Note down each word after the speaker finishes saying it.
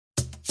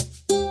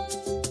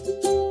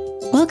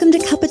Welcome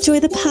to Cup of Joy,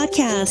 the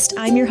podcast.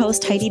 I'm your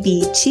host, Heidi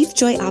B., Chief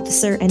Joy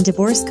Officer and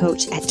Divorce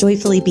Coach at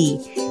Joyfully Be.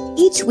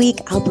 Each week,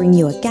 I'll bring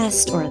you a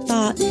guest or a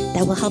thought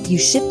that will help you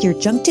shift your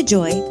junk to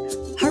joy,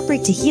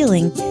 heartbreak to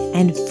healing,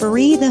 and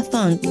free the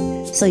funk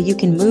so you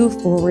can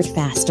move forward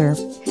faster.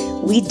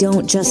 We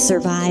don't just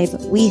survive,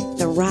 we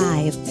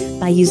thrive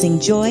by using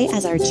joy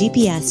as our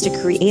GPS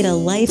to create a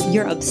life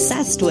you're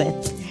obsessed with.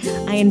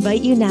 I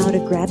invite you now to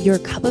grab your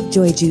cup of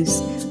joy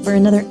juice for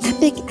another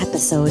epic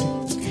episode.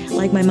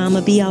 Like my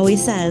Mama B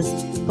always says,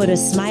 put a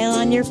smile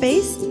on your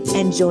face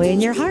and joy in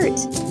your heart.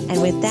 And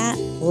with that,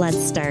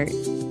 let's start.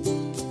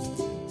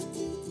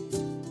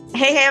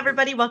 Hey,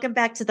 everybody. Welcome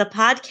back to the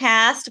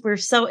podcast. We're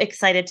so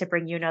excited to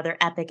bring you another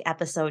epic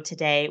episode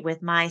today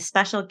with my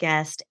special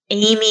guest,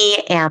 Amy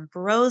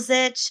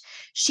Ambrosich.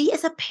 She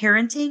is a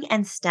parenting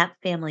and step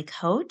family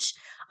coach,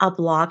 a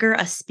blogger,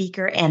 a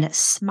speaker, and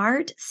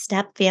smart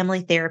step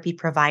family therapy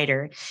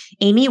provider.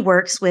 Amy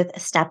works with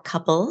step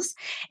couples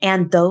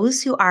and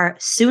those who are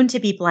soon to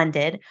be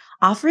blended,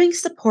 offering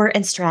support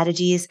and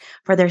strategies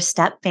for their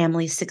step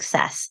family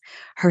success.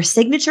 Her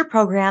signature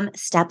program,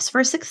 Steps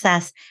for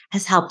Success,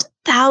 has helped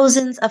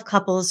thousands of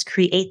couples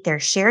create their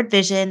shared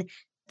vision,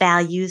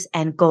 values,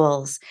 and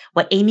goals,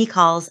 what Amy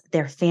calls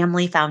their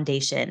family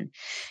foundation.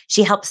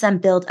 She helps them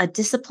build a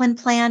discipline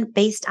plan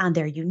based on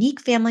their unique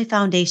family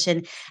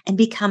foundation and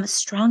become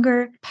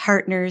stronger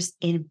partners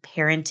in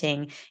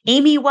parenting.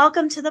 Amy,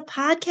 welcome to the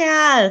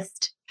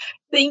podcast.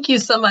 Thank you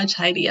so much,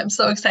 Heidi. I'm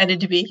so excited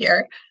to be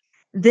here.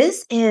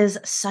 This is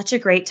such a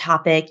great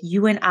topic.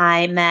 You and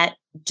I met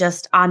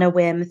just on a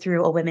whim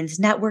through a women's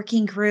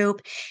networking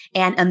group.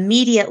 And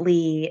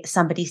immediately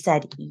somebody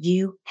said,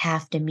 you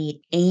have to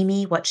meet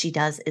Amy. What she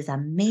does is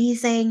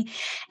amazing.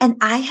 And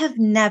I have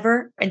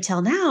never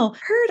until now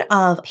heard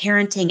of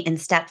parenting and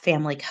step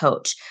family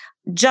coach.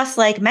 Just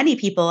like many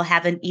people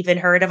haven't even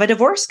heard of a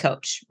divorce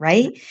coach,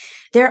 right?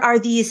 There are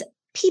these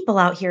people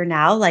out here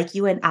now, like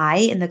you and I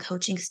in the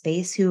coaching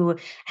space, who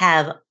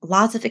have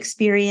lots of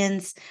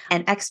experience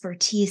and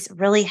expertise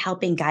really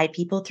helping guide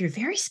people through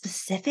very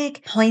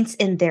specific points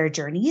in their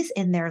journeys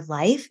in their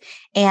life.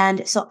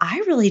 And so I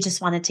really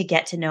just wanted to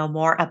get to know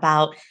more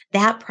about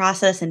that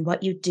process and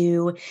what you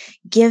do,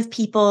 give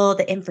people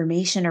the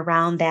information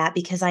around that,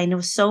 because I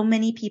know so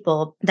many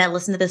people that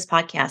listen to this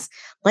podcast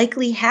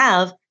likely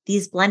have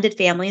these blended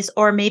families,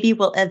 or maybe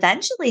will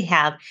eventually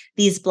have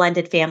these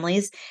blended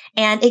families.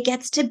 And it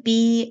gets to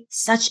be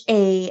such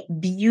a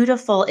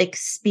beautiful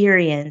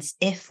experience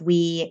if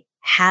we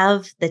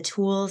have the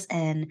tools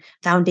and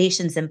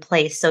foundations in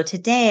place. So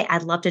today,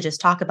 I'd love to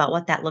just talk about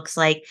what that looks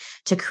like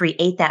to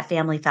create that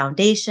family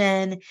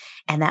foundation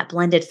and that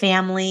blended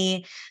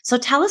family. So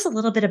tell us a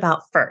little bit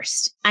about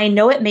first. I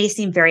know it may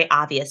seem very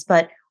obvious,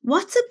 but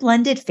what's a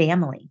blended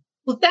family?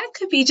 Well, that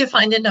could be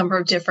defined a number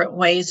of different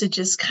ways. It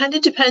just kind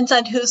of depends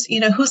on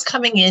who's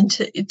coming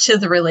into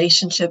the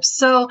relationship.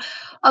 So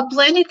a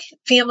blended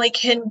family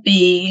can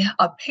be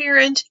a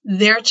parent,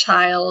 their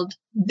child,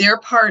 their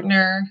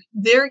partner,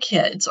 their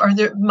kids, or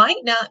there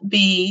might not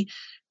be,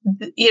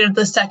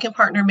 the second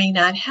partner may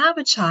not have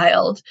a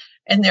child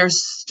and they're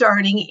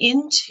starting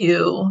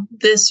into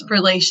this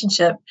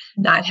relationship,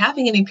 not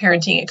having any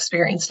parenting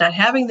experience, not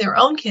having their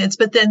own kids,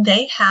 but then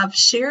they have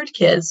shared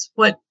kids,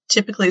 what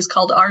typically is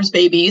called ours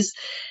babies.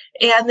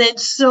 And then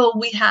so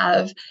we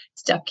have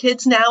step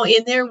kids now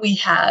in there. We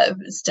have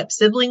step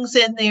siblings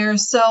in there.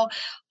 So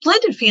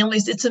blended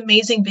families, it's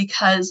amazing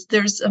because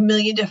there's a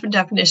million different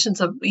definitions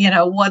of,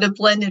 what a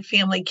blended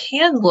family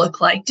can look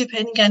like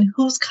depending on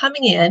who's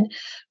coming in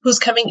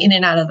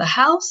and out of the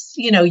house.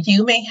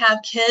 You may have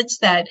kids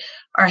that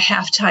are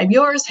half time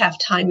yours, half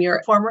time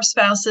your former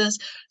spouse's.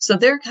 So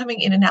they're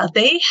coming in and out.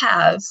 They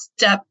have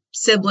step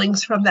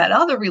siblings from that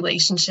other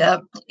relationship.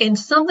 And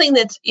something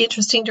that's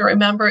interesting to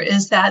remember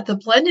is that the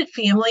blended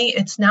family,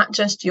 it's not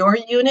just your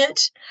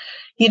unit.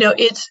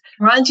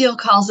 Ron Deal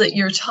calls it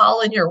you're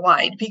tall and you're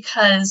wide,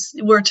 because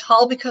we're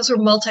tall because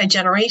we're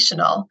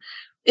multi-generational.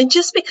 And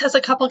just because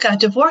a couple got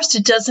divorced,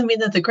 it doesn't mean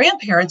that the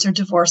grandparents are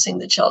divorcing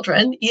the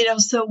children,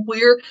 so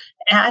we're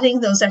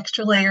adding those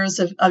extra layers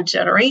of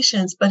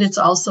generations, but it's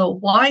also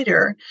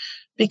wider.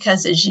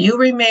 Because as you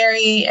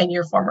remarry and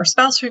your former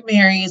spouse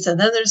remarries, and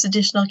then there's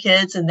additional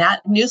kids, and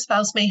that new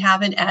spouse may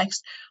have an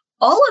ex,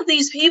 all of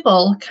these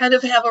people kind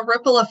of have a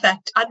ripple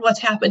effect on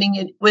what's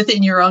happening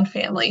within your own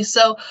family.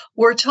 So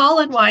we're tall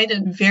and wide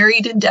and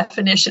varied in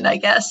definition, I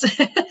guess.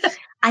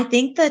 I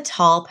think the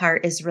tall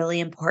part is really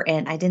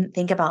important. I didn't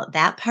think about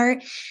that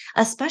part,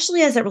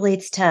 especially as it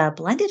relates to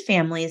blended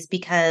families,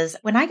 because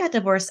when I got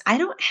divorced, I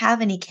don't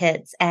have any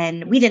kids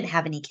and we didn't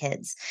have any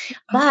kids,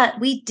 but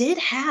we did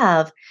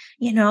have,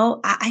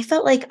 I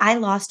felt like I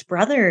lost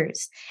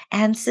brothers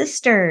and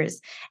sisters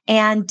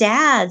and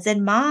dads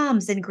and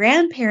moms and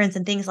grandparents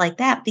and things like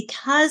that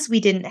because we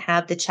didn't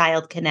have the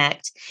child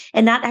connect.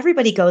 And not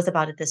everybody goes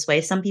about it this way.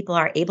 Some people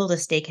are able to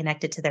stay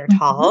connected to their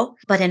tall,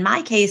 but in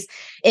my case,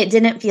 it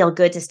didn't feel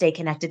good to stay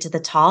connected to the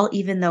tall,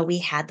 even though we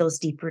had those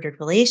deep-rooted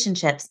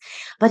relationships.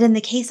 But in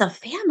the case of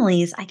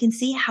families, I can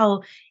see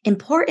how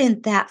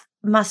important that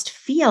must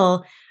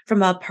feel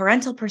from a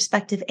parental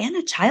perspective and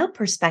a child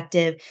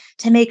perspective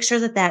to make sure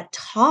that that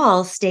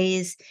tall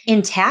stays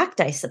intact,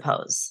 I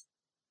suppose.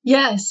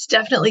 Yes,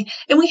 definitely.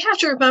 And we have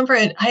to remember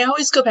it. I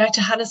always go back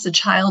to how does the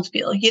child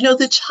feel?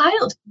 The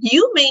child,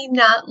 you may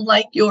not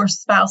like your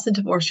spouse and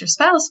divorce your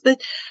spouse,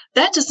 but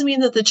that doesn't mean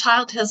that the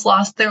child has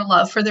lost their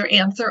love for their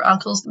aunts, their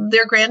uncles,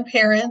 their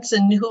grandparents,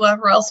 and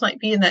whoever else might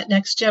be in that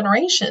next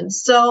generation.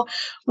 So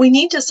we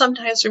need to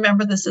sometimes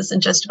remember this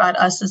isn't just about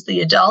us as the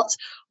adults.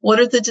 What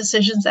are the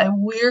decisions that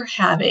we're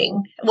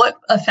having? What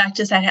effect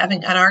is that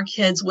having on our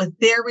kids with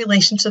their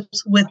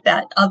relationships with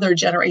that other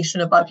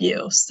generation above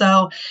you?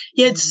 So,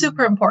 yeah, it's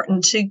super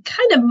important to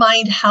kind of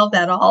mind how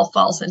that all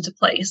falls into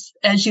place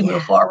as you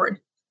move Yeah. forward.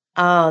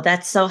 Oh,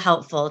 that's so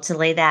helpful to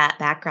lay that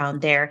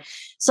background there.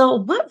 So,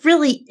 what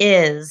really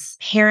is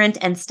parent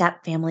and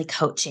step family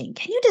coaching?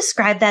 Can you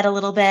describe that a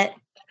little bit?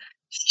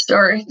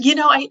 Sure.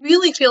 I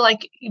really feel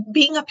like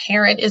being a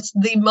parent is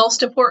the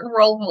most important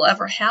role we'll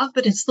ever have,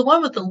 but it's the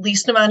one with the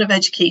least amount of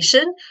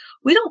education.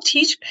 We don't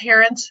teach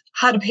parents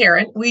how to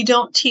parent. We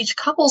don't teach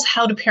couples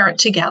how to parent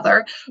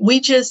together.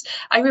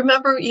 I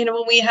remember,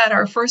 when we had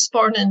our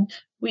firstborn and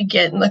we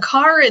get in the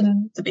car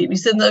and the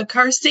baby's in the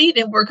car seat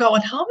and we're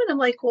going home. And I'm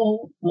like,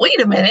 well, wait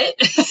a minute.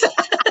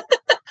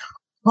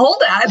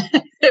 Hold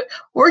on,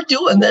 we're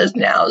doing this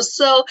now.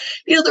 So,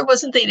 they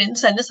didn't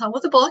send us home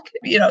with a book,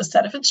 a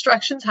set of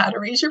instructions, how to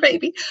raise your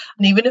baby.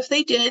 And even if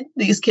they did,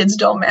 these kids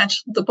don't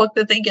match the book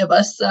that they give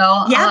us. So,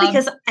 Yeah,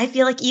 because I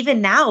feel like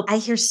even now, I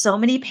hear so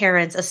many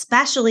parents,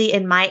 especially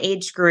in my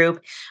age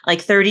group,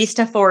 like 30s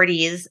to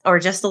 40s, or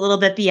just a little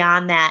bit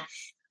beyond that,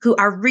 who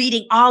are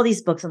reading all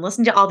these books and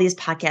listening to all these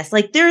podcasts.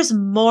 Like there's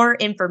more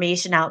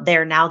information out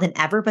there now than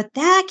ever, but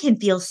that can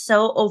feel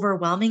so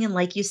overwhelming. And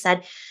like you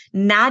said,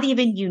 not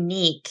even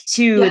unique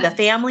to the yes.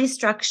 family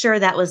structure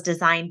that was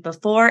designed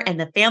before and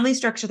the family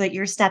structure that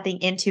you're stepping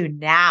into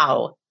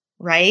now,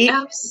 right?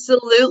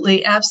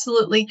 Absolutely,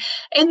 absolutely.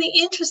 And the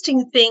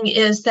interesting thing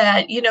is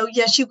that,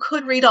 yes, you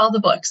could read all the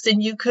books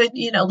and you could,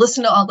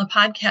 listen to all the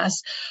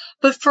podcasts.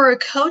 But for a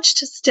coach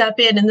to step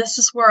in, and this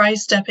is where I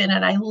step in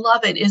and I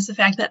love it, is the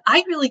fact that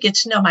I really get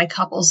to know my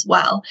couples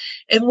well.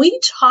 And we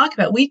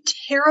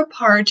tear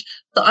apart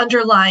the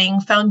underlying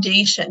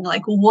foundation.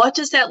 Like, what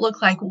does that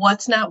look like?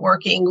 What's not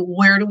working?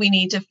 Where do we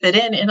need to fit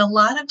in? And a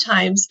lot of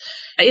times,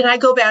 and I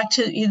go back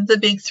to the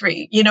big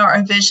three,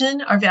 our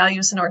vision, our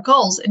values, and our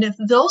goals. And if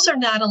those are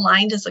not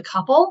aligned as a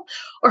couple,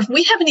 or if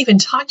we haven't even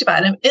talked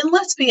about them, and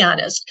let's be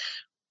honest,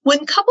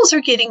 when couples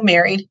are getting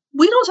married,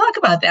 we don't talk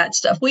about that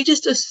stuff. We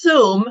just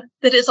assume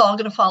that it's all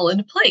going to fall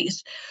into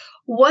place.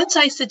 Once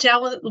I sit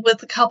down with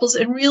the couples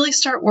and really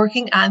start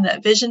working on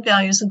that vision,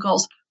 values, and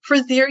goals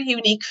for their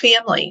unique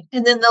family,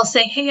 and then they'll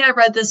say, hey, I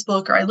read this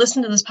book or I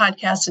listened to this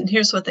podcast and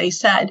here's what they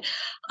said.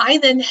 I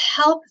then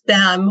help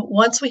them,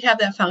 once we have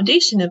that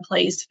foundation in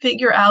place,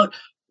 figure out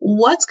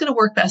what's going to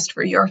work best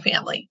for your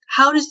family.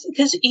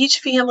 Because each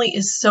family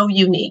is so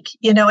unique,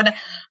 and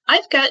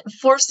I've got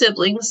 4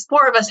 siblings.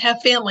 4 of us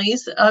have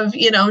families of,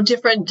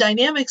 different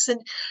dynamics. And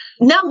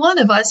not one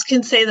of us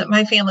can say that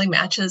my family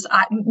matches.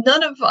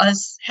 None of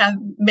us have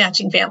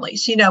matching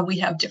families. We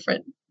have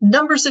different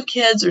numbers of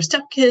kids or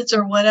stepkids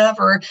or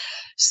whatever.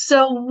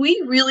 So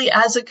we really,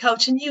 as a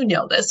coach, and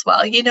this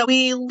well,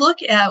 we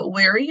look at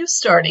where are you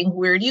starting?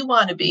 Where do you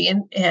want to be?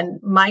 And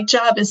my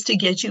job is to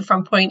get you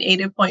from point A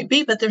to point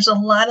B, but there's a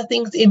lot of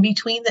things in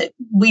between that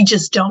we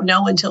just don't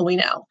know until we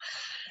know.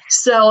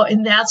 So,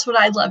 and that's what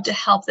I'd love to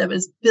help them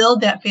is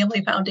build that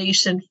family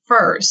foundation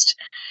first.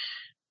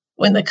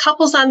 When the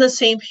couple's on the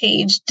same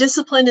page,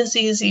 discipline is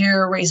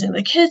easier, raising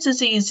the kids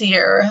is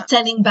easier,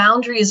 setting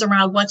boundaries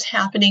around what's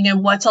happening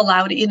and what's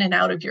allowed in and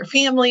out of your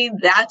family,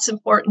 that's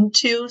important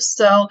too.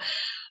 So,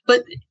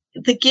 but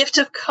the gift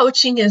of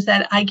coaching is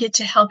that I get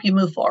to help you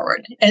move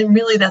forward. And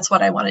really that's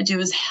what I want to do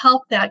is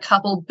help that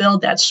couple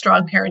build that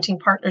strong parenting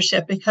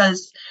partnership,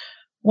 because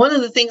one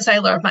of the things I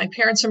learned, my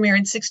parents were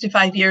married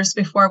 65 years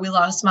before we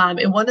lost mom.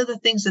 And one of the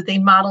things that they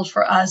modeled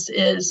for us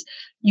is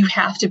you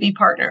have to be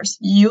partners.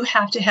 You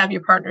have to have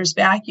your partner's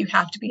back. You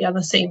have to be on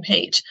the same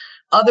page.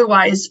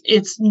 Otherwise,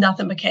 it's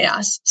nothing but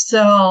chaos.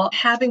 So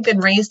having been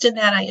raised in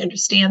that, I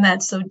understand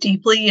that so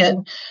deeply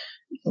and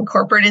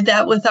incorporated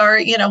that with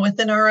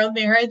within our own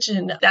marriage.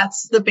 And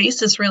that's the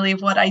basis really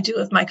of what I do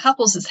with my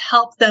couples is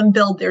help them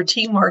build their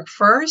teamwork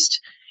first.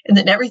 And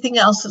then everything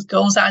else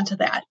goes on to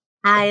that.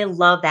 I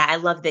love that. I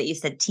love that you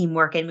said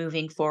teamwork and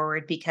moving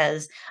forward,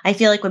 because I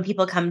feel like when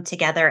people come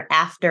together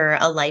after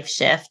a life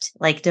shift,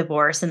 like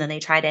divorce, and then they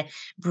try to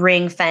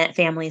bring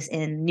families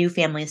in, new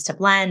families to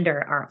blend,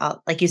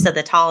 or like you said,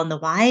 the tall and the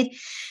wide,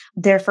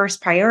 their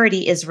first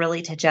priority is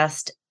really to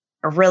just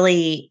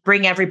really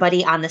bring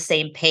everybody on the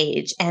same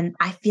page. And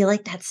I feel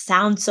like that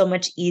sounds so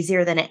much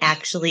easier than it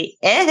actually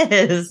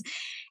is.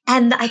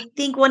 And I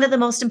think one of the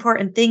most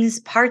important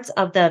parts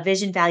of the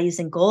vision, values,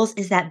 and goals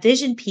is that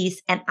vision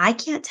piece. And I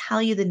can't tell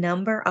you the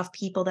number of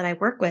people that I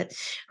work with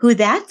who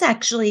that's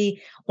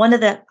actually one of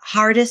the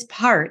hardest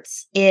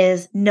parts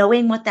is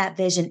knowing what that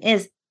vision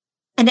is.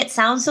 And it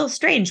sounds so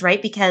strange,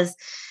 right? Because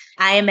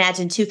I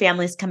imagine two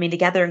families coming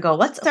together and go,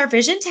 what's our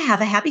vision? To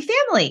have a happy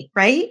family,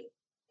 right?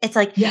 It's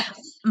like, Yes.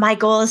 my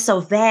goal is so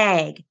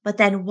vague, but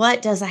then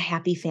what does a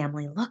happy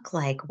family look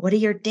like? What do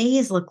your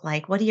days look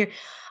like? What do your,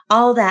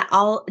 all that,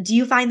 all, do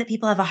you find that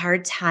people have a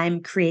hard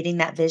time creating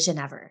that vision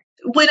ever?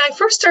 When I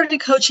first started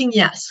coaching,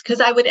 yes,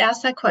 because I would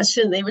ask that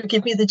question, they would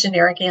give me the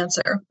generic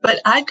answer. But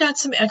I've got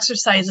some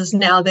exercises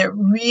now that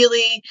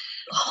really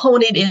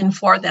hone it in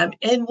for them.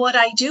 And what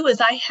I do is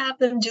I have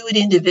them do it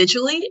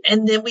individually,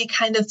 and then we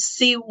kind of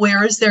see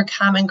where is their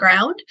common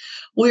ground,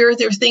 where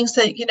there are things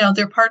that,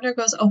 their partner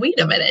goes, oh, wait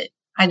a minute,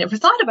 I never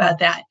thought about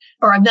that,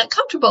 or I'm not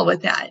comfortable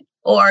with that.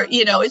 Or,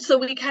 and so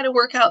we kind of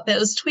work out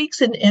those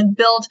tweaks and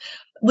build,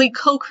 we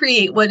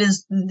co-create what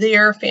is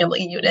their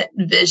family unit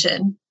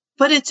vision.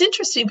 But it's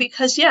interesting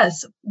because,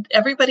 yes,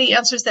 everybody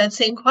answers that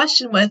same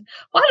question with,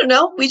 well, I don't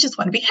know, we just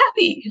want to be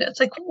happy. It's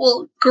like,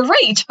 well,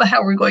 great, but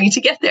how are we going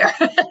to get there?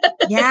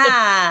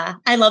 Yeah.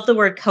 I love the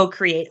word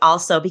co-create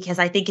also, because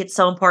I think it's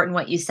so important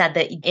what you said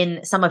that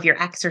in some of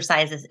your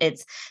exercises,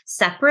 it's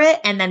separate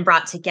and then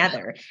brought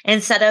together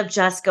instead of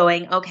just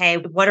going, okay,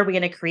 what are we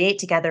going to create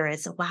together?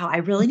 Is, wow, I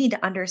really need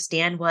to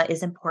understand what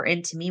is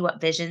important to me,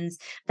 what visions,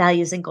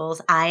 values, and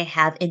goals I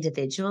have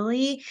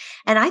individually.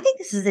 And I think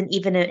this is an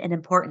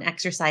important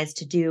exercise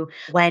to do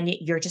when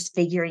you're just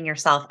figuring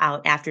yourself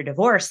out after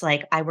divorce.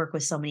 Like I work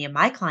with so many of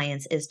my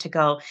clients is to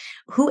go,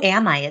 who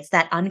am I? It's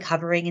that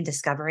uncovering and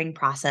discovering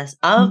process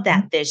of Mhm.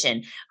 that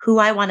vision, who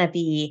I want to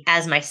be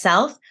as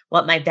myself,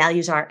 what my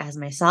values are as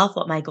myself,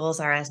 what my goals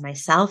are as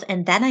myself.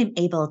 And then I'm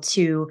able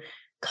to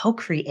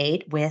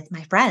co-create with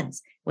my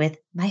friends, with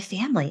my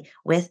family,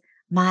 with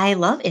my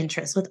love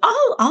interests, with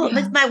all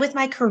Yeah. with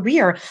my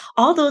career.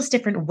 All those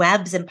different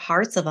webs and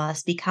parts of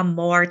us become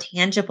more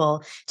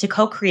tangible to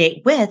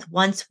co-create with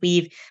once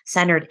we've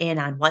centered in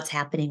on what's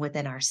happening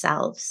within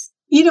ourselves.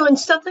 And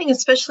something,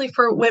 especially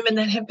for women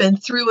that have been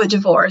through a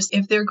divorce,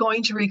 if they're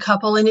going to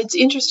recouple, and it's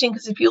interesting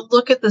because if you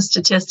look at the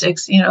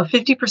statistics,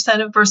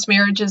 50% of first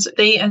marriages,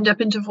 they end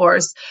up in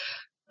divorce.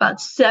 About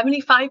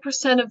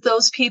 75% of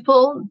those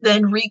people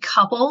then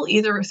recouple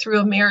either through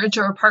a marriage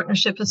or a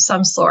partnership of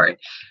some sort.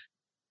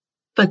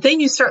 But then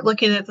you start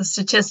looking at the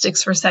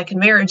statistics for second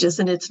marriages,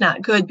 and it's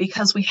not good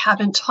because we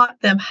haven't taught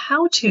them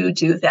how to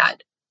do that.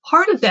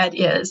 Part of that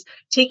is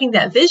taking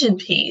that vision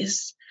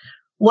piece,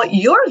 what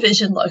your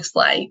vision looks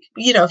like.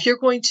 If you're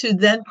going to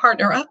then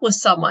partner up with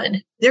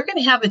someone, they're going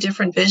to have a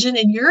different vision,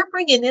 and you're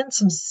bringing in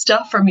some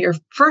stuff from your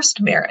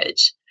first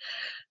marriage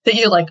that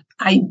you're like,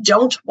 I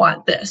don't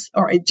want this,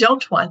 or I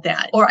don't want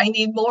that, or I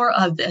need more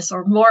of this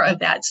or more of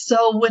that.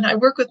 So when I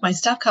work with my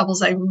stuff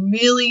couples, I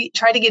really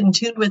try to get in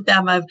tune with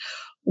them of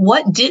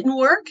what didn't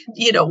work,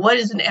 what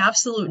is an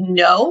absolute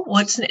no,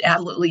 what's an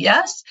absolutely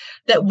yes,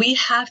 that we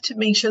have to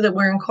make sure that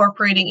we're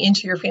incorporating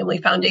into your family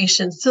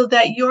foundation so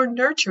that you're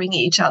nurturing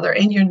each other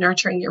and you're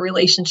nurturing your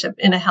relationship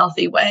in a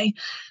healthy way.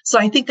 So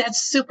I think that's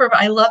super.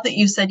 I love that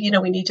you said,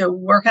 we need to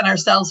work on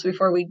ourselves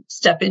before we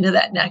step into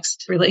that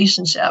next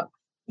relationship.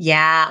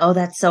 Yeah. Oh,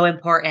 that's so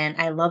important.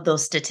 I love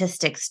those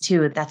statistics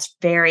too. That's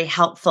very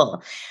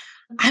helpful.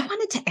 I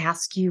wanted to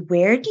ask you,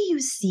 where do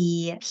you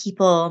see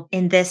people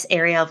in this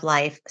area of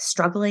life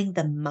struggling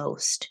the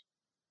most?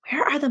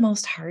 Where are the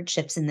most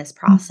hardships in this Mhm.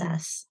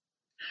 process?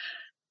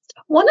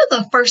 One of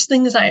the first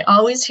things I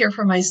always hear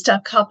from my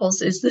step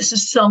couples is this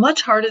is so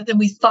much harder than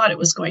we thought it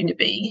was going to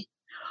be,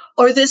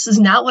 or this is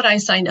not what I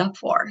signed up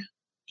for,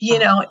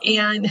 Oh,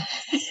 and,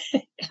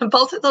 and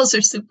both of those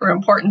are super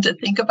important to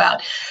think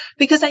about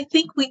because I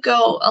think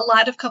a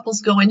lot of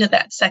couples go into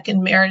that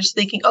second marriage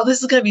thinking, oh,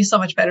 this is going to be so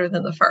much better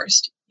than the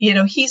first.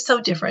 He's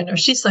so different or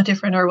she's so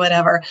different or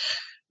whatever.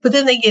 But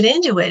then they get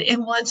into it.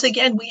 And once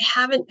again, we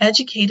haven't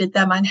educated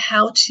them on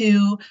how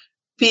to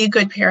be a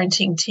good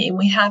parenting team.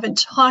 We haven't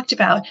talked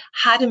about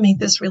how to make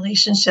this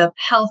relationship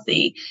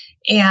healthy.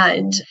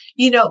 And,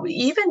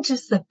 even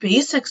just the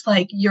basics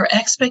like your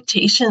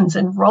expectations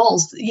and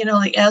roles,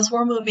 like as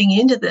we're moving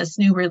into this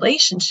new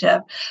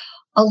relationship,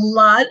 a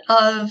lot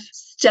of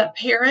step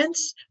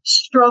parents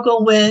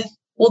struggle with,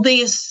 well,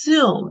 they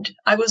assumed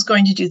I was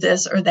going to do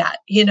this or that.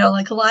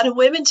 Like a lot of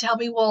women tell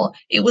me, well,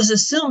 it was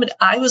assumed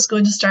I was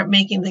going to start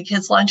making the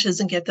kids lunches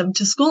and get them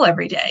to school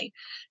every day.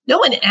 No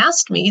one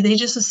asked me. They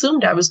just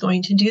assumed I was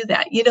going to do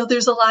that.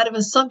 There's a lot of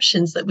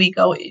assumptions that we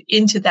go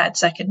into that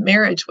second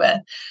marriage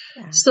with.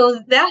 yeah. So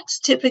that's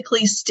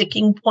typically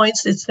sticking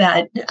points. It's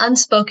that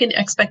unspoken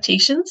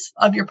expectations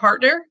of your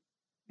partner,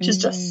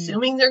 just Mm.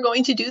 assuming they're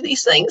going to do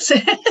these things.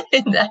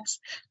 And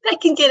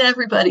that can get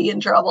everybody in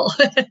trouble.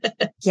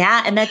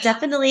 Yeah, and that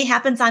definitely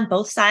happens on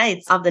both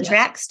sides of the Yeah.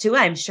 tracks too.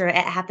 I'm sure it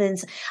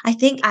happens. I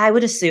think I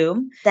would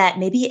assume that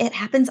maybe it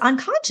happens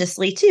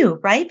unconsciously too,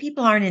 right?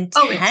 People aren't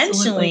Oh, absolutely.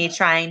 intentionally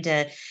trying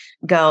to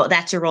go,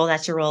 that's your role,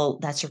 that's your role,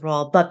 that's your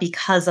role. But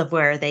because of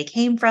where they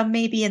came from,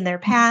 maybe in their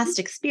Mhm. past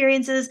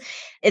experiences,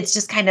 it's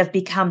just kind of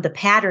become the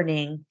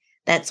patterning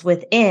that's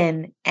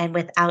within, and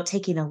without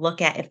taking a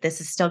look at if this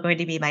is still going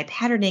to be my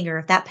patterning or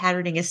if that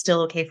patterning is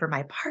still okay for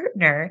my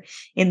partner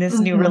in this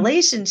new Mhm.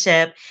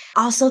 relationship.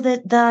 Also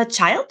the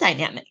child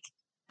dynamic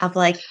of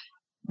like,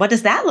 what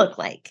does that look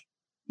like?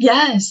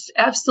 Yes,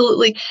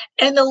 absolutely.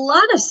 And a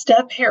lot of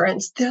step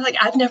parents, they're like,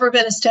 I've never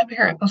been a step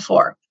parent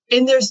before.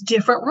 And there's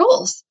different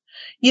rules.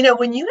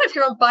 When you have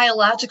your own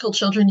biological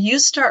children, you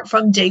start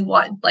from day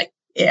one, like,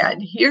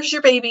 and here's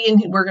your baby,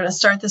 and we're going to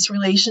start this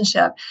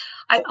relationship.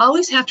 I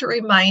always have to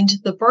remind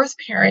the birth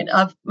parent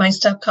of my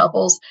step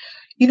couples,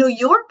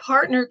 your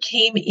partner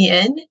came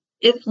in.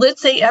 If,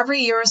 let's say,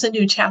 every year is a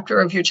new chapter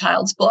of your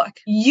child's book,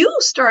 you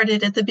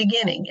started at the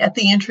beginning, at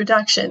the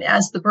introduction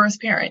as the birth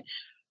parent.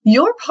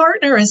 Your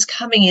partner is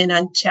coming in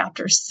on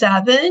chapter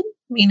 7,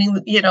 meaning,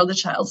 the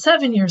child's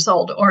 7 years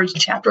old, or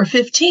chapter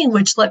 15,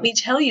 which, let me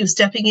tell you,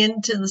 stepping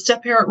into the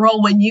step parent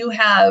role when you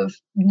have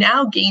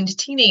now gained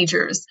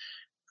teenagers,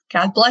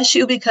 God bless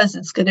you, because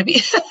it's going to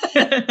be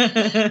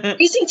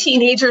raising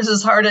teenagers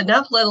is hard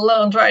enough, let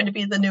alone trying to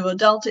be the new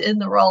adult in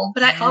the role.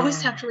 But I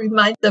always have to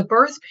remind the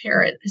birth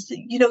parent,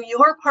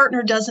 your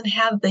partner doesn't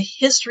have the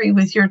history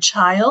with your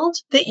child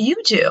that you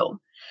do.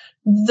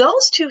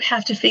 Those two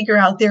have to figure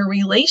out their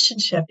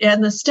relationship,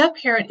 and the step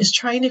parent is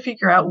trying to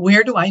figure out,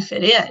 where do I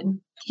fit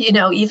in?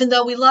 Even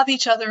though we love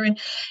each other, and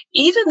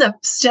even the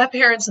step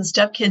parents and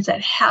step kids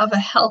that have a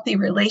healthy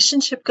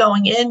relationship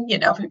going in,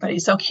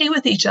 everybody's okay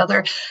with each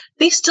other,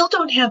 they still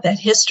don't have that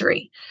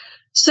history.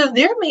 So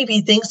there may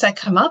be things that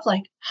come up,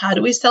 like, how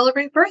do we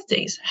celebrate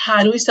birthdays?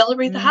 How do we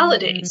celebrate the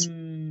holidays?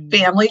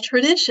 Family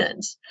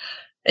traditions.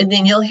 And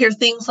then you'll hear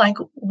things like,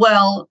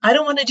 well, I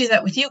don't want to do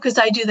that with you because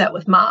I do that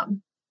with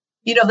mom.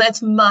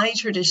 That's my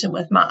tradition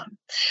with mom.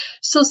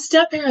 So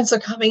step parents are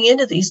coming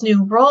into these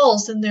new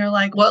roles, and they're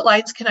like, what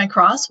lines can I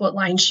cross? What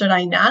lines should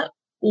I not?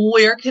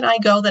 Where can I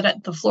go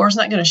that the floor is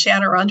not going to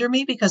shatter under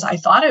me because I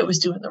thought I was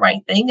doing the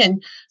right thing,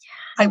 and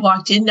I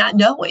walked in not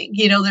knowing?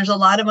 There's a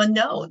lot of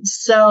unknowns.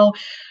 So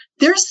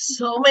there's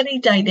so many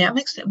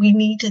dynamics that we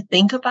need to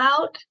think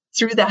about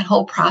through that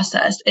whole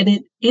process. And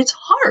it's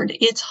hard.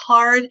 It's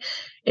hard.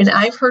 And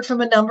I've heard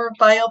from a number of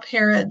bio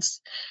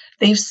parents.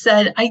 They've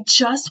said, I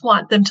just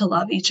want them to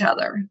love each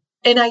other.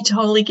 And I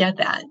totally get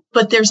that.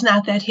 But there's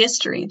not that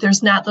history.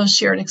 There's not those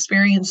shared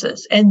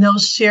experiences. And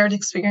those shared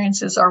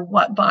experiences are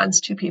what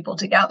bonds two people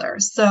together.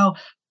 So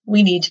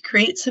we need to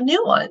create some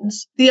new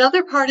ones. The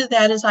other part of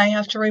that is I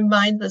have to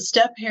remind the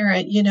step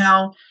parent,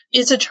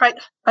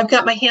 I've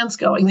got my hands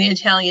going, the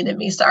Italian in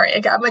me. Sorry,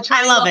 I got my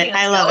triangle.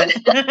 I love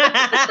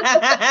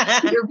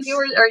it. Your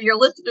viewers or your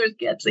listeners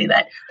can't see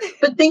that.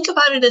 But think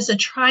about it as a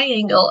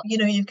triangle.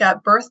 You've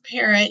got birth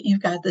parent,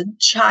 you've got the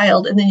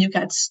child, and then you've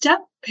got step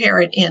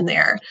parent in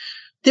there.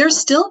 There's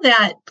still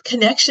that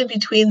connection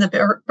between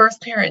the birth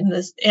parent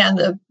and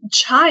the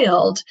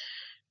child.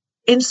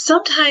 And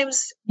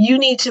sometimes you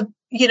need to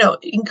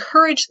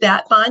encourage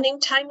that bonding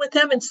time with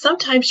them. And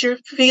sometimes you're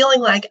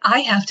feeling like, I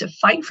have to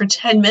fight for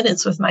 10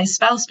 minutes with my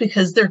spouse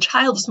because their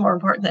child is more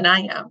important than I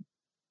am.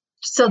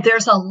 So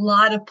there's a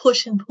lot of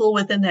push and pull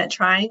within that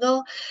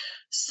triangle.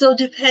 So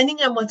depending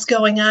on what's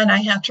going on, I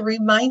have to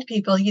remind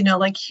people,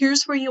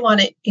 here's where you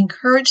want to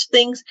encourage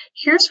things.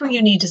 Here's where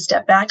you need to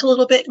step back a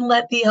little bit and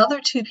let the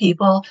other two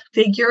people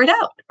figure it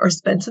out, or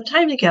spend some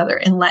time together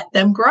and let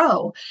them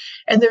grow.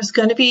 And there's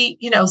going to be,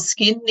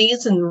 skinned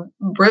knees and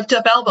ripped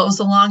up elbows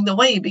along the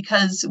way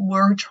because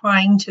we're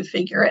trying to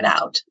figure it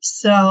out.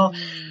 So,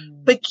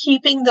 but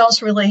keeping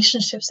those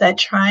relationships, that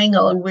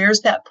triangle, and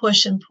where's that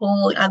push and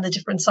pull on the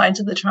different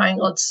sides of the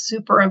triangle, it's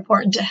super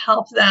important to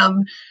help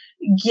them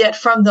get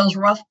from those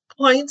rough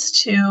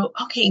points to,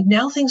 okay,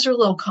 now things are a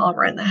little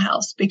calmer in the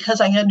house because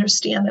I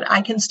understand that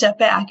I can step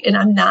back and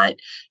I'm not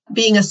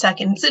being a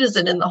second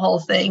citizen in the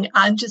whole thing.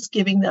 I'm just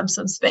giving them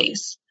some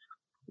space.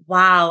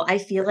 Wow. I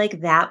feel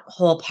like that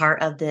whole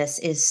part of this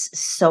is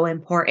so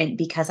important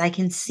because I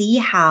can see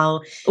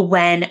how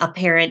when a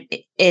parent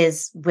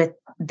is with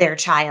their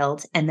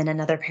child and then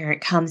another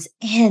parent comes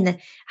in,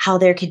 how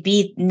there could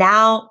be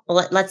now,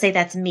 let's say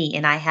that's me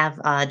and I have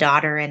a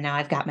daughter and now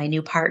I've got my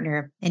new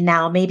partner. And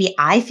now maybe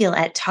I feel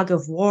at tug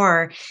of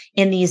war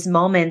in these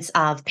moments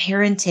of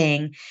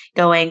parenting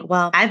going,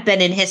 well, I've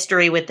been in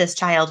history with this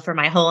child for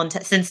my whole,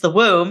 since the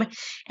womb.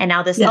 And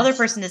now this other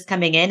person is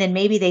coming in and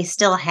maybe they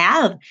still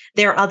have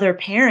their other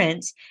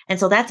parent. And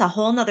so that's a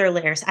whole nother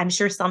layer. So I'm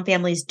sure some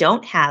families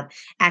don't have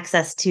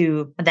access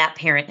to that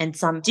parent and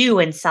some do,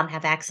 and some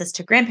have access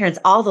to grandparents,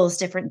 all those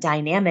different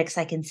dynamics.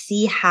 I can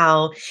see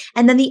how.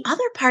 And then the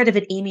other part of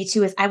it, Amy,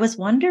 too, is I was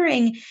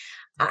wondering,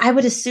 I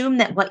would assume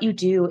that what you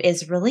do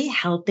is really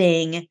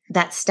helping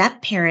that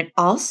step parent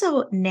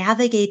also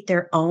navigate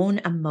their own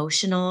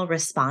emotional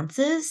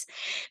responses,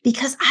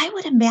 because I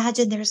would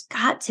imagine there's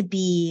got to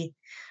be,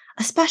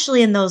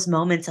 especially in those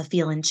moments of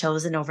feeling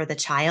chosen over the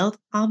child,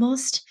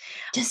 almost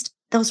just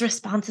those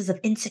responses of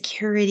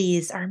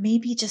insecurities, or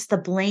maybe just the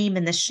blame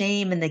and the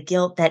shame and the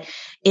guilt that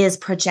is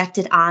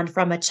projected on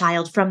from a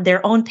child from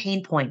their own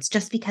pain points,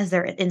 just because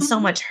they're in so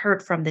much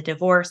hurt from the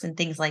divorce and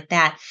things like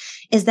that.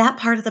 Is that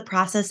part of the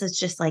process? Is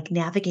just like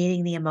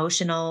navigating the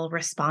emotional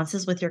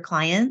responses with your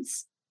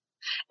clients?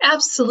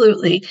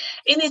 Absolutely.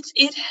 And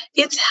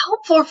it's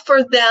helpful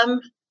for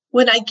them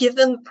when I give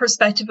them the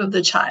perspective of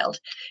the child.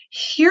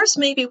 Here's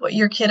maybe what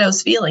your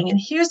kiddo's feeling, and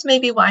here's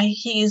maybe why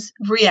he's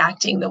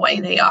reacting the way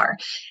they are.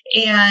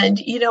 And,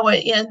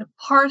 and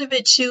part of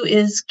it too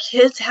is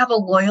kids have a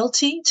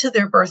loyalty to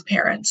their birth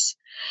parents.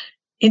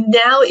 And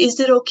now, is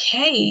it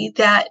okay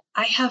that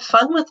I have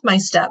fun with my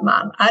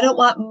stepmom? I don't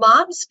want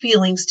mom's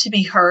feelings to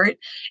be hurt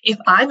if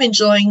I'm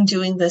enjoying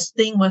doing this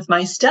thing with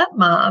my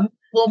stepmom.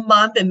 Will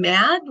mom be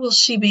mad? Will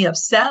she be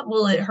upset?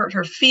 Will it hurt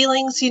her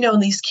feelings?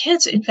 And these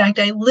kids, in fact,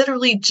 I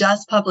literally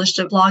just published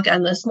a blog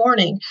on this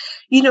morning.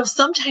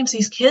 Sometimes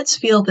these kids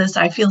feel this,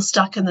 I feel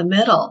stuck in the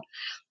middle.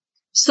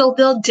 So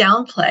they'll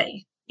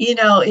downplay.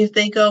 If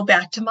they go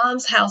back to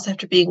mom's house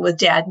after being with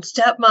dad and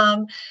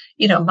stepmom,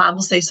 mom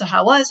will say, so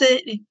how was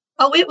it?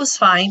 Oh, it was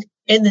fine.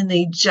 And then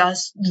they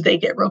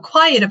get real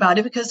quiet about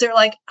it because they're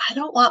like, I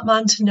don't want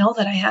mom to know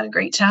that I had a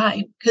great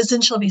time because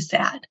then she'll be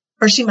sad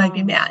or she might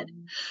be mad.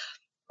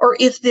 Or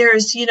if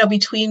there's,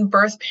 between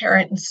birth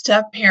parent and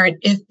step parent,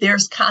 if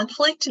there's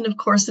conflict, and of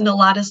course, in a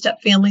lot of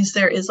step families,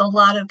 there is a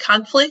lot of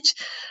conflict,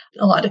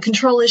 a lot of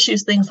control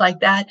issues, things like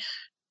that.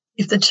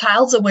 If the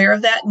child's aware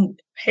of that, and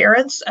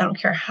parents, I don't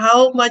care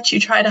how much you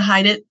try to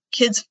hide it,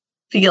 kids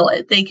feel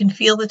it. They can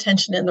feel the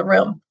tension in the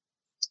room.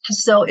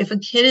 So if a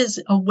kid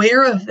is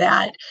aware of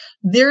that,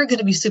 they're going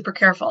to be super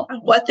careful on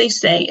what they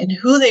say and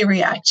who they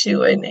react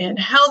to and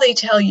how they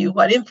tell you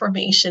what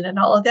information and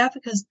all of that,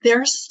 because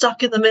they're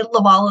stuck in the middle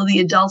of all of the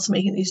adults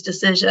making these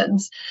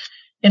decisions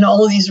in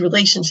all of these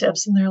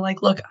relationships. And they're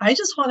like, look, I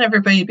just want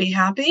everybody to be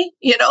happy.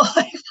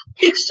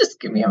 Please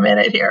just give me a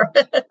minute here.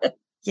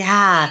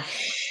 Yeah.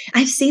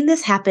 I've seen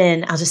this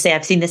happen. I'll just say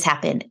I've seen this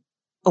happen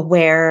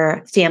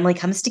where family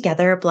comes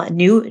together, brand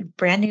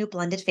new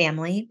blended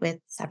family with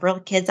several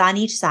kids on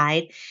each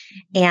side.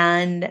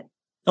 And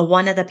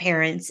one of the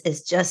parents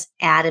is just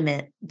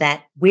adamant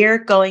that we're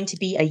going to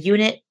be a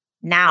unit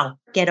now.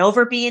 Get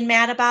over being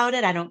mad about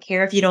it. I don't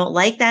care if you don't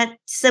like that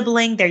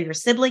sibling. They're your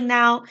sibling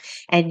now,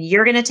 and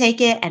you're going to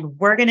take it and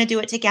we're going to do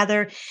it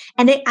together.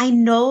 And I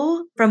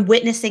know from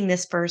witnessing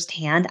this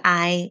firsthand,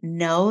 I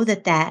know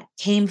that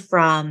came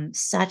from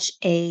such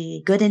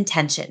a good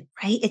intention,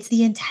 right? It's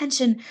the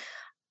intention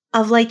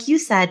of, like you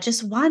said,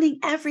 just wanting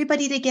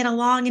everybody to get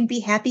along and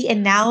be happy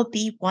and now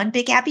be one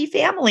big happy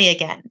family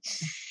again.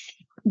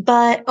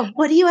 But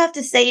what do you have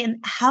to say? And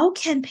how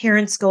can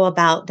parents go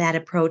about that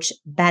approach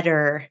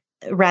better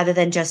rather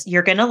than just,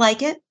 you're going to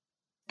like it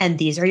and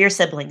these are your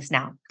siblings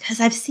now? Because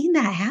I've seen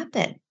that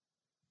happen.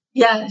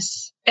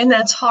 Yes. And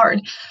that's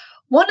hard.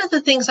 One of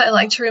the things I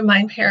like to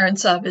remind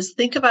parents of is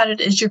think about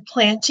it as you're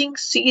planting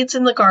seeds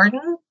in the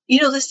garden.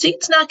 The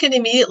seed's not going to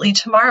immediately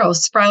tomorrow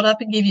sprout up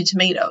and give you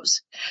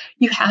tomatoes.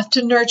 You have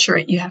to nurture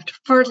it. You have to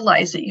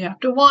fertilize it. You have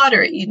to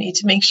water it. You need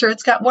to make sure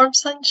it's got warm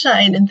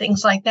sunshine and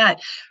things like that.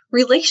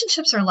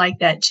 Relationships are like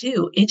that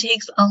too. It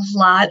takes a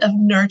lot of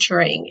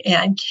nurturing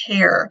and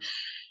care,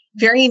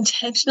 very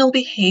intentional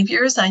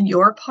behaviors on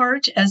your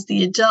part as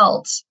the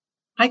adults.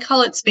 I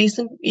call it space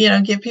and,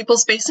 give people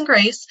space and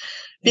grace,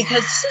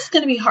 because this is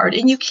going to be hard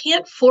and you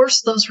can't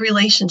force those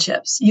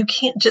relationships. You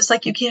can't, just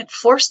like you can't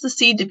force the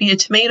seed to be a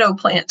tomato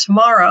plant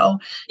tomorrow.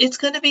 It's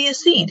going to be a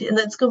seed, and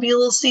it's going to be a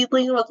little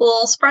seedling with a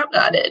little sprout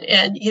on it.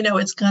 And,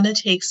 it's going to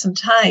take some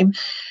time.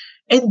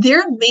 And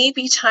there may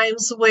be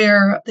times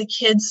where the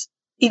kids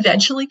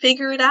eventually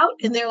figure it out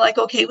and they're like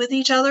okay with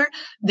each other.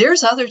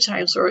 There's other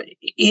times where it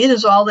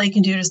is all they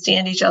can do to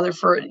stand each other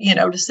for,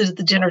 to sit at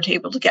the dinner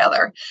table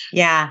together.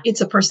 Yeah. It's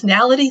a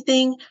personality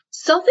thing.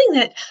 Something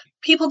that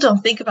people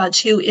don't think about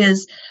too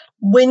is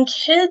when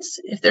kids,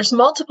 if there's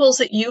multiples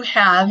that you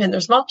have and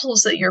there's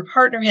multiples that your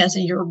partner has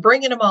and you're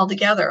bringing them all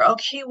together.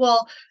 Okay,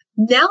 well,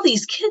 now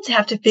these kids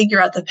have to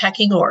figure out the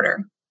pecking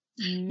order.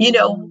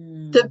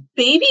 The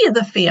baby of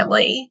the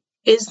family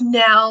is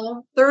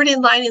now third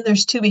in line and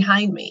there's two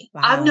behind me.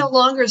 Wow. I'm no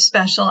longer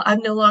special. I'm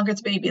no longer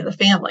the baby of the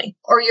family.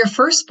 Or your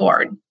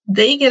firstborn,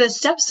 they get a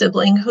step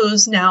sibling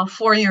who's now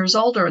 4 years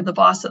older, the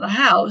boss of the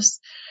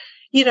house.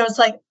 It's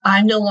like,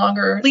 I'm no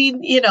longer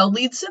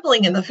lead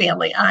sibling in the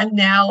family. I'm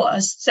now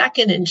a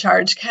second in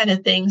charge kind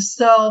of thing.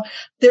 So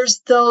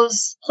there's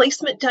those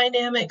placement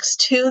dynamics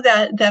too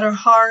that are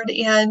hard.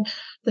 And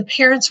the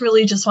parents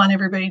really just want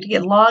everybody to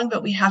get along,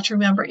 but we have to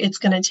remember it's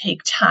going to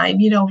take time.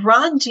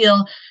 Ron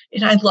Deal,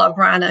 and I love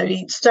Ron. I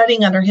mean,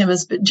 studying under him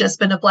has just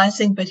been a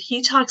blessing, but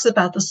he talks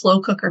about the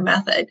slow cooker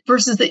method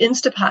versus the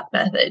Instapot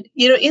method.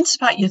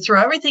 Instapot, you throw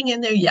everything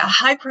in there, you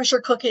high pressure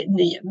cook it, and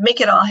you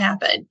make it all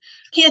happen.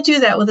 Can't do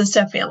that with a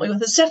step family.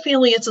 With a step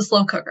family, it's a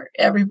slow cooker.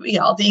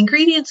 All the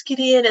ingredients get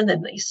in and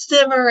then they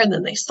simmer and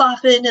then they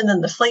soften and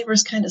then the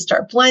flavors kind of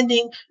start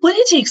blending. But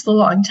it takes a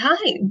long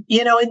time,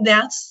 and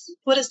that's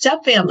what a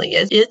step family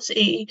is. It's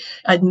a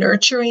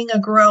nurturing, a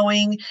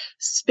growing.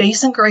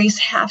 Space and grace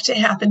have to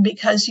happen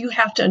because you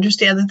have to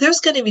understand that there's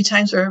going to be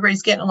times where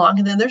everybody's getting along,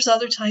 and then there's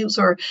other times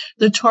where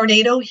the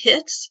tornado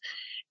hits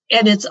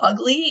and it's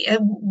ugly,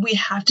 and we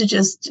have to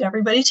just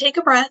everybody take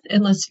a breath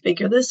and let's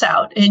figure this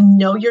out. And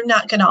no, you're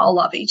not going to all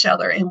love each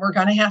other, and we're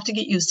going to have to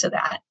get used to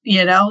that, so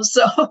there's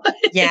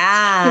a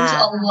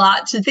Yeah.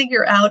 lot to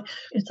figure out.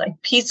 It's like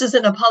pieces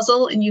in a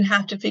puzzle, and you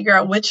have to figure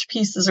out which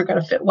pieces are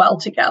going to fit well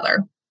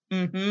together.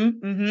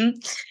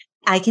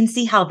 I can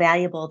see how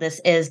valuable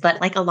this is,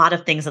 but like a lot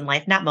of things in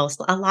life, not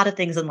most, a lot of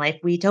things in life,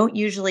 we don't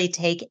usually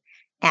take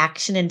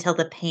action until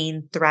the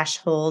pain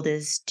threshold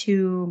is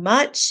too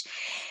much.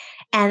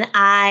 And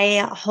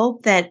I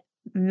hope that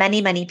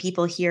many, many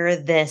people hear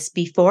this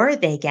before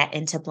they get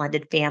into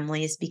blended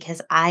families,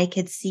 because I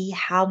could see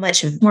how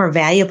much more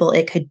valuable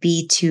it could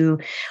be to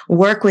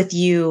work with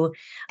you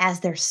as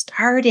they're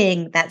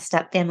starting that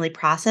step family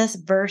process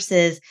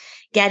versus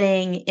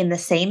getting in the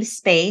same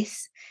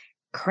space,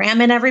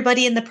 cramming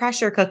everybody in the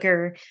pressure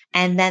cooker,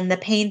 and then the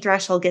pain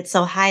threshold gets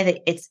so high that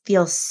it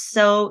feels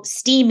so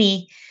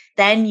steamy.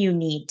 Then you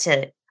need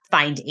to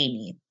find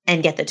Amy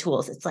and get the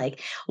tools. It's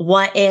like,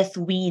 what if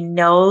we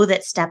know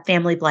that step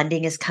family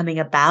blending is coming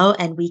about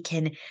and we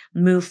can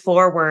move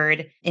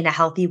forward in a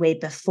healthy way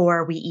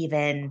before we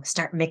even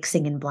start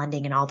mixing and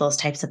blending and all those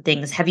types of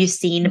things? Have you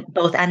seen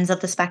both ends of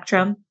the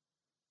spectrum?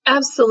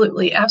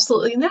 Absolutely,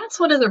 absolutely. And that's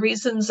one of the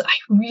reasons I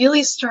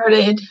really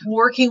started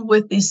working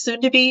with the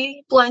soon to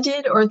be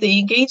blended or the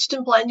engaged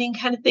in blending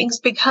kind of things,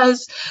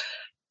 because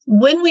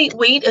when we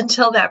wait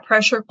until that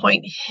pressure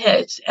point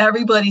hits,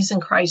 everybody's in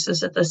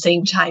crisis at the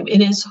same time.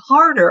 It is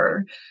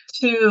harder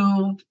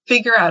to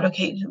figure out,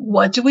 okay,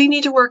 what do we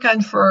need to work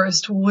on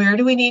first? Where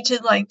do we need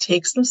to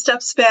take some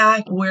steps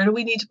back? Where do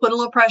we need to put a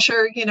little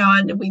pressure,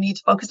 and we need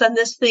to focus on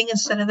this thing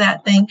instead of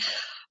that thing?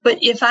 But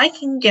if I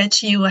can get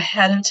to you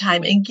ahead of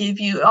time and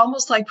give you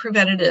almost like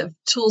preventative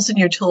tools in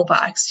your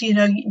toolbox, you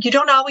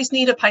don't always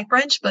need a pipe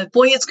wrench, but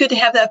boy, it's good to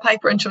have that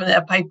pipe wrench when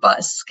that pipe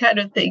busts kind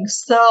of thing.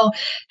 So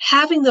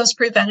having those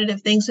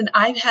preventative things, and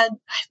I've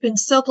been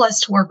so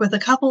blessed to work with a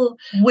couple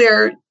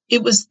where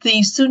it was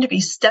the soon to be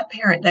step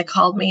parent that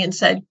called me and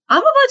said,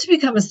 I'm about to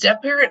become a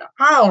step parent.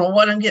 I don't know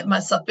what I'm getting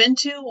myself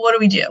into. What do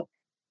we do?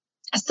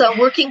 So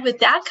working with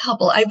that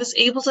couple, I was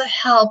able to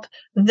help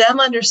them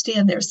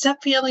understand their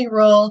step family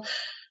role,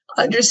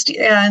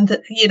 understand,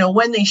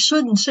 when they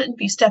should and shouldn't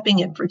be stepping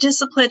in for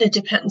discipline. It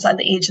depends on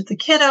the age of the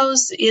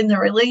kiddos in the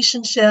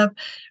relationship,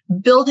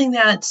 building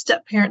that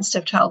step parent,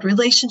 step child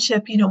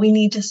relationship.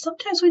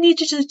 Sometimes we need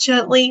to just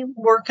gently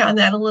work on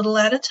that a little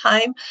at a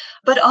time,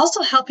 but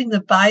also helping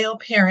the bio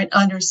parent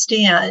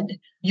understand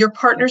your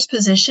partner's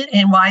position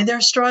and why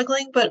they're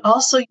struggling, but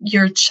also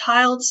your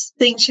child's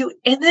thing too.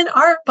 And then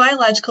our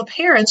biological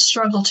parents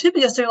struggle too,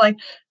 because they're like,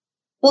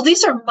 well,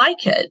 these are my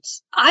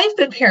kids. I've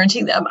been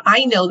parenting them.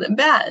 I know them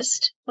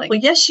best. Like, well,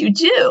 yes, you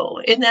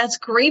do. And that's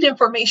great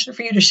information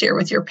for you to share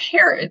with your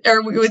parent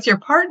or with your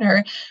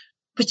partner,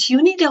 but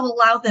you need to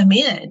allow them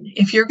in.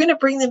 If you're going to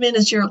bring them in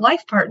as your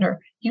life partner,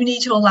 you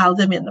need to allow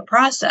them in the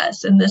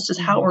process. And this is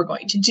how we're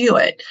going to do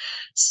it.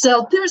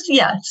 So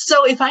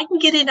So if I can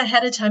get in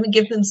ahead of time and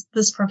give them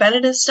this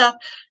preventative stuff,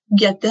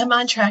 get them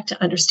on track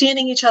to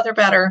understanding each other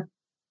better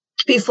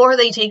before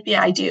they take the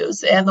I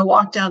do's and the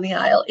walk down the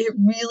aisle, it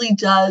really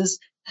does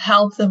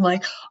help them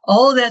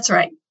oh, that's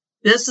right.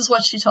 This is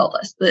what she told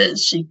us.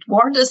 She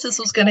warned us this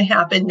was going to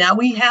happen. Now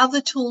we have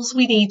the tools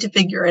we need to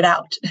figure it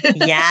out.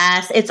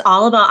 Yes, it's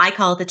all about, I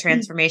call it the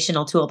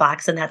transformational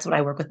toolbox. And that's what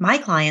I work with my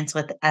clients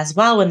with as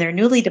well when they're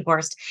newly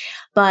divorced.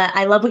 But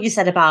I love what you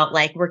said about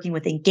working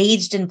with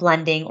engaged in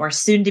blending or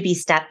soon to be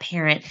step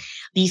parent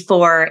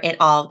before it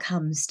all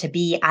comes to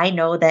be. I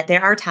know that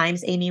there are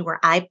times, Amy, where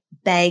I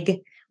beg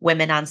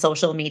women on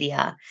social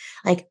media,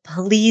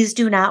 please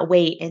do not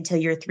wait until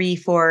you're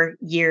 3-4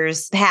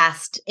 years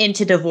past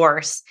into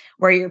divorce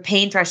where your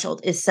pain threshold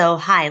is so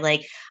high.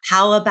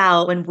 How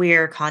about when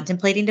we're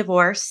contemplating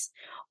divorce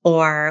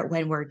or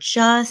when we're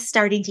just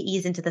starting to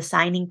ease into the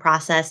signing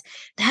process?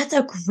 That's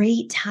a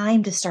great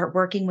time to start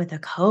working with a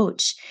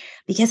coach,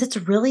 because it's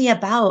really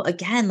about,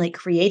 again,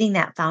 creating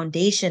that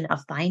foundation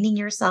of finding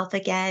yourself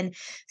again,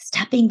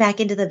 stepping back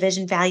into the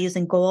vision, values,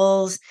 and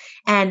goals.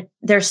 And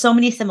there's so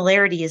many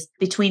similarities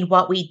between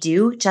what we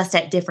do just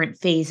at different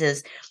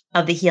phases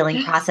of the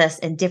healing process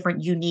and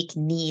different unique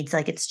needs.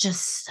 It's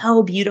just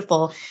so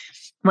beautiful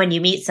when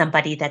you meet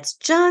somebody that's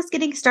just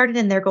getting started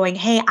and they're going,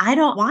 hey, I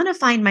don't want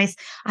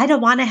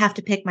to have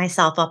to pick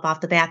myself up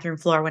off the bathroom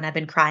floor when I've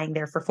been crying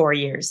there for 4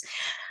 years.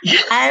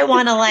 I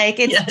want to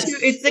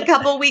it's a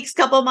couple weeks,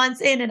 couple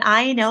months in, and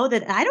I know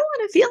that I don't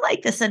want to feel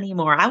like this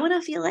anymore. I want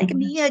to feel like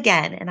me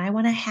again. And I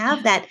want to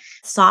have that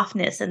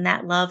softness and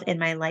that love in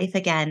my life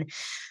again.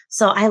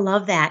 So I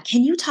love that.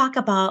 Can you talk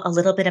about a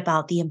little bit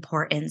about the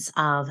importance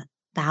of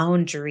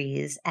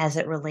boundaries as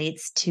it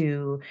relates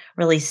to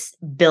really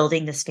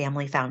building this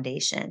family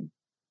foundation?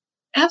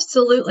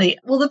 Absolutely.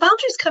 Well, the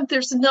boundaries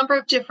there's a number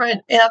of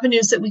different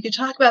avenues that we could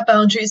talk about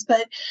boundaries,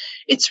 but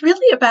it's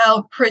really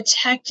about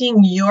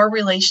protecting your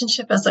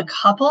relationship as a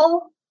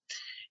couple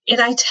And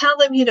I tell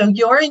them,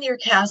 you're in your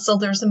castle.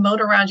 There's a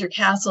moat around your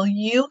castle.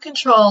 You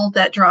control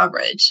that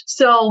drawbridge.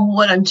 So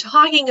what I'm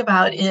talking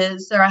about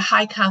is they're a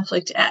high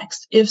conflict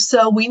X. If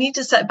so, we need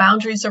to set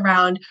boundaries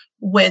around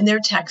when they're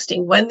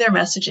texting, when they're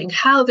messaging,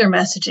 how they're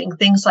messaging,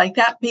 things like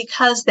that,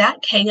 because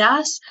that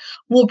chaos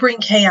will bring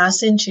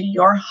chaos into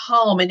your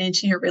home and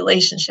into your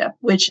relationship,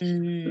 which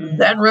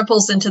then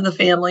ripples into the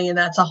family, and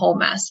that's a whole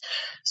mess.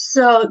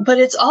 So, but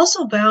it's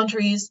also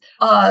boundaries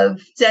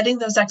of setting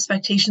those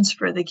expectations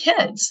for the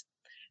kids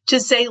to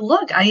say,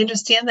 look, I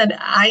understand that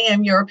I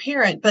am your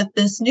parent, but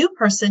this new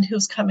person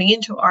who's coming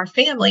into our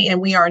family,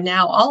 and we are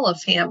now all a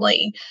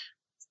family,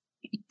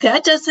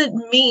 that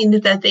doesn't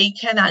mean that they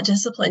cannot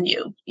discipline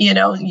you.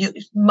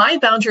 My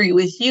boundary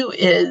with you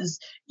is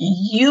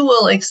you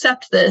will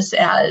accept this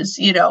as,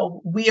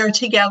 we are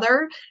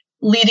together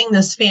leading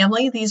this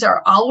family. These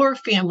are our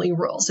family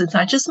rules. It's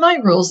not just my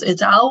rules.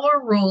 It's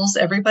our rules,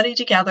 everybody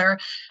together,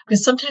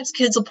 because sometimes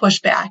kids will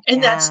push back.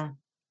 And that's,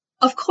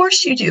 of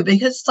course you do,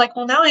 because it's like,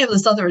 well, now I have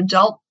this other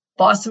adult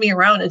bossing me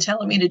around and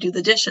telling me to do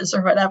the dishes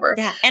or whatever.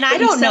 Yeah. And I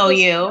don't know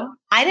you.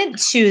 I didn't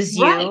choose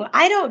you. Right.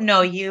 I don't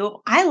know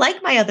you. I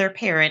like my other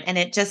parent. And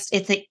it's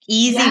an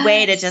easy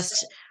way to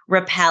just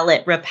repel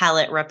it.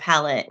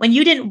 When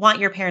you didn't want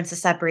your parents to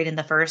separate in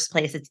the first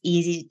place, it's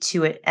easy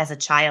as a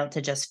child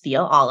to just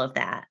feel all of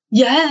that.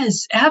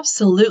 Yes,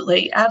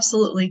 absolutely.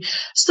 Absolutely.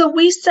 So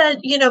we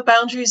said,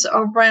 boundaries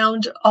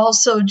around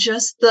also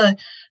just the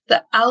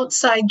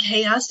outside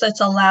chaos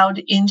that's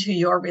allowed into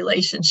your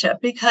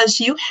relationship, because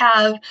you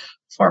have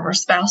former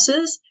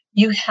spouses,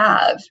 you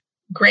have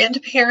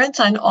grandparents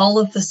on all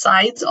of the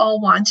sides, all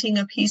wanting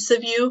a piece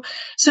of you.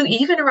 So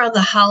even around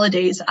the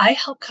holidays, I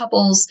help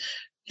couples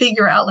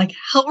figure out, like,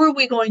 how are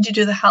we going to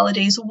do the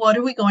holidays? What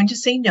are we going to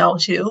say no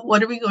to?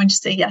 What are we going to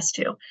say yes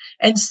to?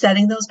 And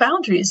setting those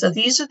boundaries. So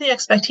these are the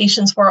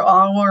expectations for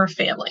our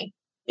family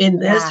in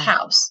this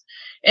house.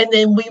 And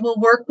then we will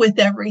work with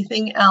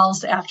everything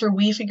else after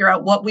we figure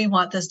out what we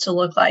want this to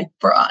look like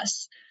for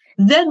us.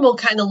 Then we'll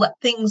kind of let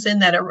things in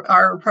that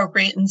are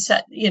appropriate and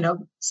set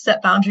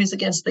boundaries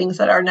against things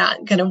that are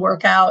not going to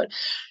work out.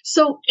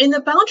 So in the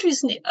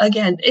boundaries,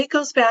 again, it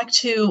goes back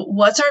to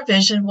what's our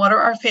vision? What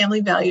are our family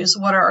values?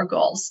 What are our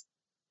goals?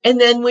 And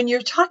then when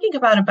you're talking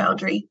about a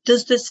boundary,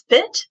 does this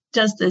fit?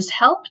 Does this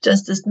help?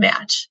 Does this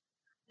match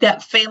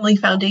that family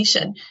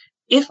foundation?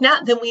 If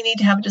not, then we need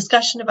to have a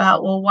discussion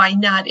about, well, why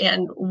not?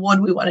 And what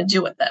do we want to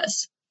do with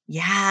this?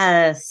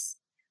 Yes.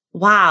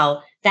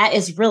 Wow. That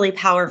is really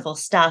powerful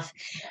stuff.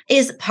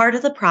 Is part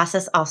of the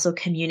process also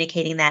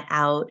communicating that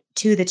out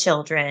to the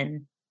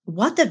children?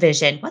 What the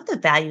vision, what the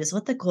values,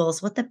 what the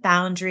goals, what the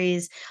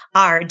boundaries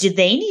are. Do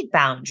they need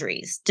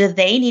boundaries? Do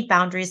they need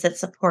boundaries that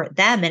support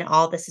them and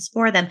all this is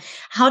for them?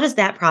 How does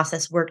that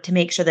process work to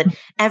make sure that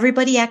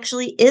everybody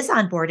actually is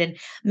on board and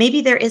maybe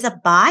there is a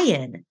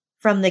buy-in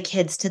from the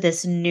kids to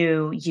this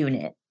new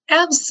unit?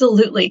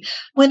 Absolutely.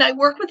 When I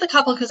work with the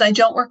couple, because I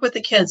don't work with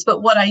the kids,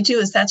 but what I do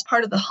is that's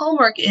part of the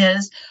homework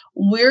is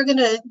we're going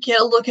to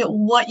get a look at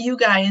what you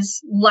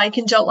guys like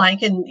and don't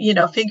like and,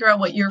 figure out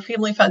what your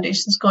family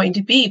foundation is going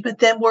to be. But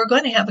then we're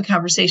going to have a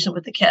conversation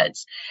with the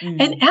kids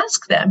and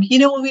ask them,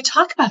 when we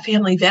talk about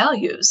family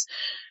values,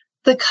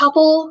 the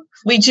couple,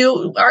 we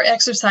do our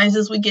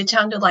exercises, we get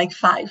down to like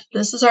 5.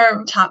 This is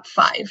our top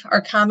 5,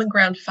 our common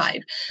ground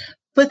 5.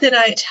 But then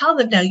I tell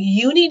them, now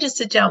you need to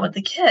sit down with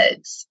the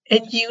kids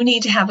and you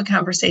need to have a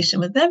conversation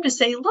with them to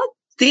say, look,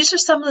 these are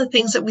some of the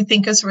things that we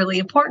think is really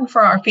important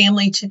for our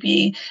family to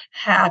be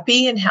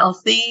happy and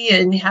healthy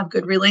and have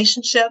good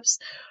relationships.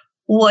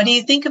 What do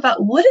you think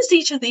about, what does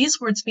each of these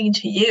words mean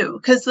to you?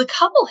 Because the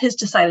couple has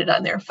decided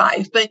on their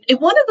 5. But in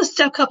one of the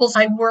step couples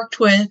I worked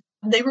with,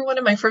 they were one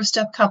of my first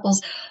step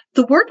couples.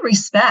 The word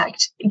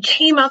respect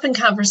came up in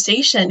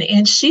conversation.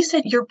 And she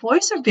said, your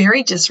boys are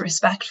very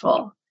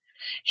disrespectful.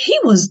 He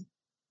was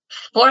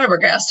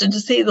flabbergasted,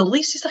 to say the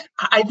least. He's like,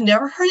 I've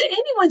never heard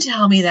anyone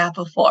tell me that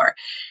before.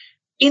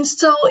 And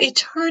so it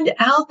turned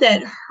out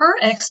that her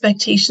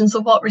expectations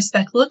of what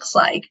respect looks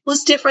like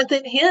was different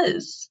than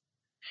his.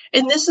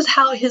 And this is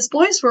how his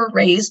boys were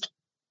raised,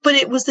 but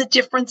it was a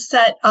different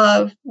set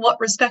of what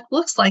respect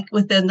looks like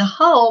within the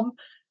home.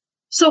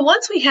 So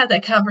once we had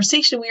that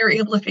conversation, we were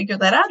able to figure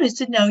that out. I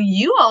said, no,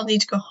 you all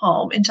need to go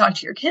home and talk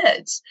to your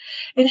kids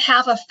and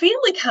have a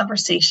family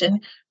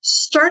conversation.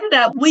 Start it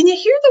out. When you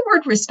hear the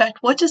word respect,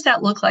 what does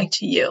that look like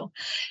to you?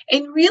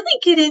 And really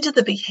get into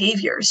the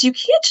behaviors. You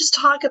can't just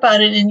talk about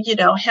it in,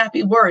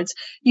 happy words.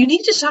 You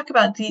need to talk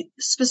about the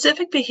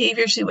specific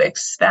behaviors you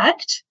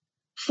expect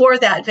for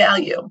that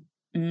value.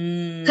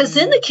 Because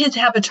then the kids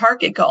have a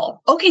target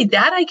goal. Okay,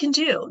 that I can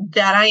do,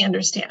 that I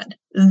understand,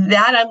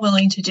 that I'm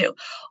willing to do,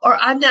 or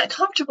I'm not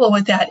comfortable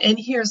with that. And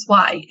here's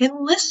why. And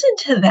listen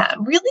to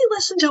them, really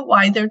listen to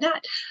why they're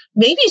not.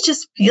 Maybe it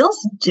just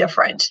feels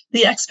different.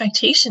 The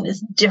expectation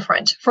is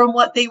different from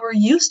what they were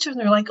used to. And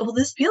they're like, oh,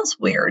 this feels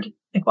weird.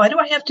 Like, why do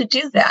I have to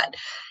do that?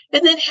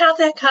 and then have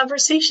that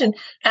conversation.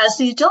 As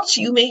the adults,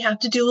 you may have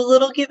to do a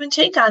little give and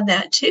take on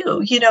that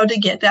too, to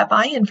get that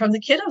buy-in from the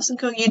kiddos and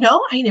go,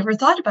 I never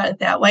thought about it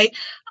that way.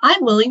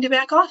 I'm willing to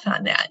back off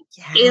on that.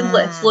 And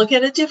let's Yeah. look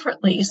at it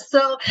differently.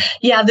 So,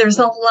 yeah, there's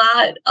a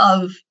lot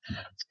of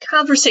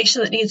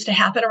conversation that needs to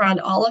happen around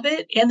all of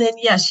it. And then,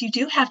 yes, you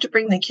do have to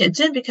bring the kids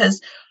in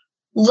because,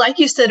 like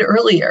you said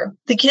earlier,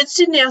 the kids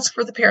didn't ask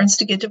for the parents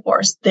to get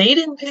divorced. They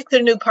didn't pick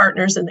their new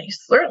partners, and they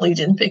certainly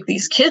didn't pick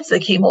these kids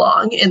that came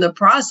along in the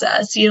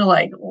process.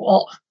 Like,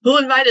 well, who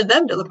invited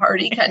them to the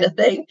party kind of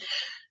thing.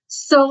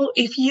 So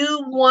if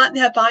you want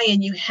that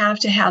buy-in, you have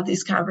to have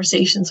these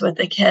conversations with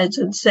the kids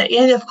and say,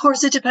 and of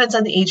course, it depends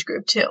on the age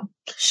group too.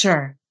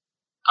 Sure.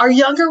 Our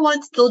younger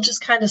ones, they'll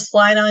just kind of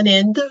slide on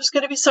in. There's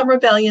going to be some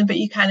rebellion, but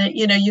you kind of,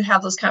 you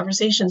have those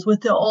conversations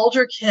with the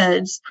older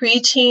kids,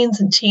 preteens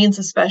and teens,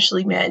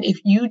 especially, man. If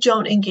you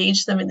don't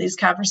engage them in these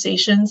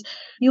conversations,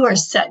 you are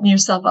setting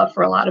yourself up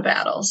for a lot of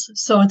battles.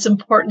 So it's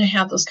important to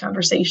have those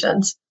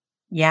conversations.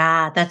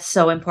 Yeah, that's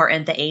so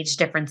important. The age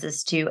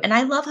differences too. And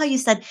I love how you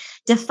said,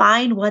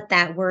 define what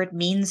that word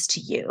means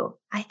to you.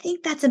 I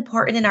think that's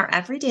important in our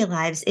everyday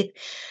lives. If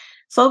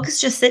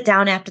folks just sit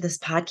down after this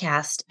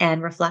podcast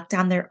and reflect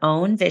on their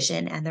own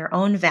vision and their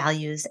own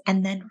values,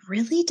 and then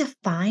really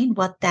define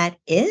what that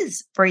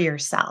is for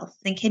yourself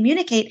and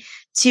communicate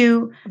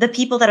to the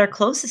people that are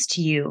closest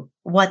to you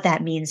what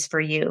that means for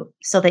you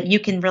so that you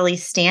can really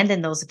stand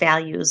in those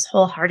values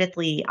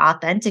wholeheartedly,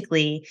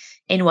 authentically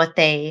in what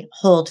they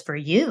hold for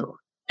you.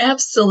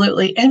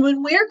 Absolutely. And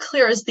when we're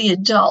clear as the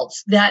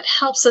adults, that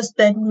helps us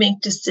then make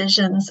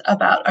decisions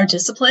about our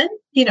discipline.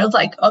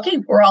 Like, okay,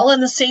 we're all on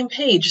the same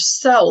page.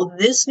 So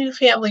this new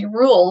family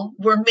rule,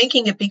 we're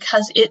making it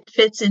because it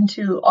fits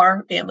into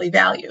our family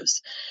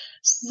values.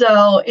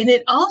 So, and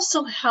it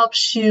also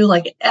helps you,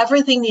 like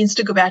everything needs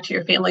to go back to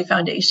your family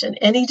foundation,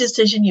 any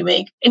decision you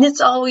make. And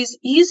it's always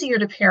easier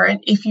to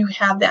parent if you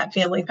have that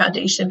family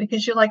foundation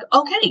because you're like,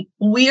 okay,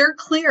 we're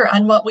clear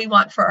on what we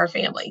want for our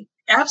family.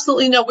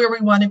 Absolutely know where we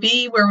want to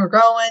be, where we're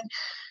going.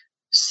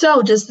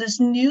 So does this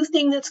new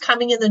thing that's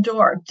coming in the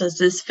door, does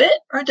this fit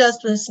or does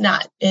this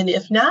not? And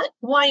if not,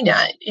 why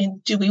not?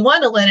 And do we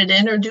want to let it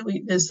in or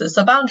is this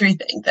a boundary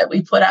thing that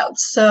we put out?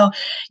 So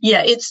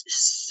yeah, it's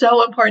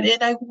so important.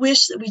 And I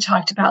wish that we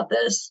talked about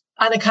this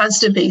on a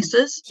constant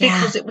basis Yeah.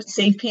 because it would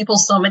save people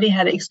so many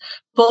headaches,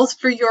 both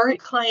for your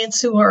clients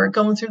who are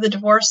going through the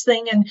divorce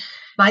thing and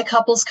my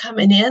couples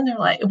coming in, they're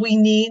like, we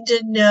need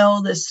to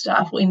know this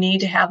stuff. We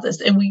need to have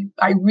this. And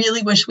I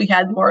really wish we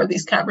had more of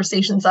these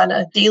conversations on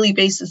a daily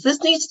basis.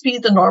 This needs to be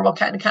the normal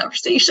kind of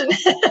conversation.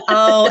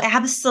 Oh,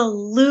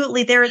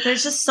 absolutely. There's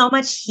just so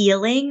much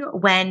healing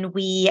when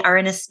we are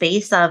in a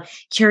space of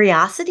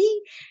curiosity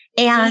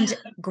and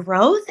Yeah.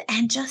 growth.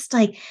 And just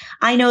like,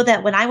 I know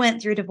that when I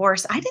went through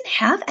divorce, I didn't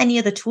have any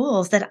of the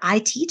tools that I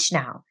teach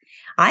now.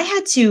 I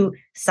had to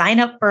sign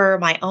up for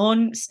my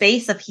own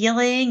space of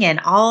healing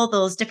and all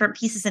those different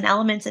pieces and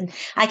elements. And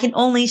I can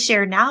only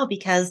share now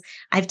because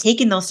I've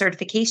taken those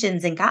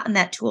certifications and gotten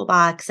that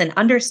toolbox and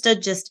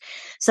understood just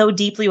so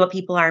deeply what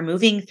people are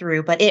moving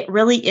through. But it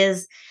really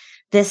is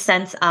this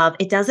sense of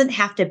it doesn't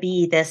have to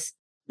be this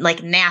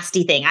like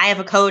nasty thing. I have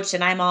a coach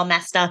and I'm all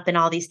messed up and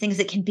all these things.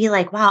 It can be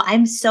like, wow,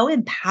 I'm so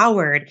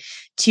empowered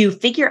to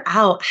figure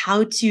out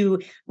how to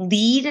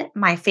lead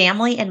my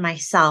family and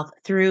myself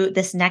through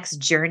this next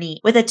journey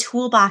with a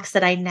toolbox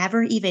that I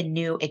never even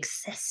knew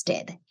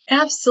existed.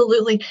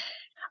 Absolutely.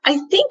 I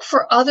think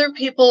for other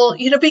people,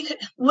 because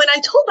when I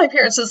told my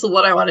parents this is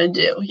what I want to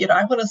do,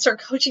 I want to start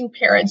coaching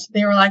parents,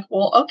 they were like,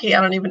 well, okay,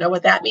 I don't even know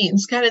what that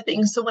means kind of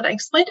thing. So when I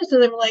explained it to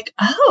them, they were like,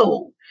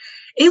 oh,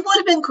 it would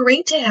have been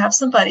great to have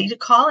somebody to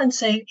call and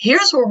say,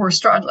 here's where we're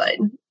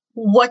struggling.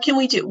 What can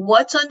we do?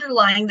 What's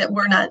underlying that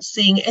we're not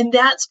seeing? And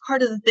that's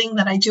part of the thing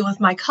that I do with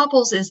my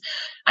couples is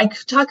I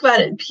talk about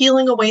it,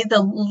 peeling away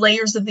the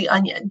layers of the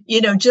onion.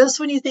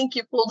 Just when you think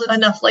you've pulled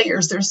enough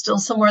layers, there's still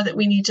somewhere that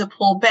we need to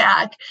pull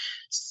back.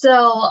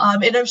 So,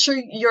 and I'm sure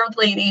your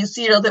ladies,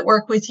 that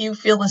work with you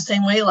feel the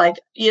same way. Like,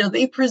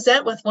 they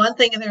present with one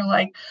thing and they're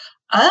like,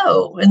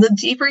 oh, and the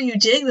deeper you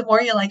dig, the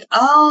more you're like,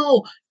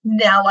 oh,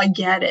 now I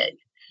get it.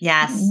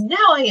 Yes. Now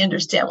I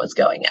understand what's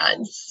going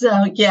on.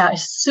 So yeah,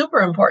 super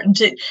important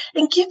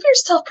and give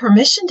yourself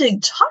permission to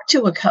talk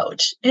to a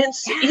coach. And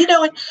Yeah.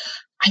 and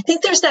I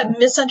think there's that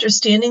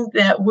misunderstanding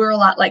that we're a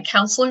lot like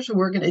counselors where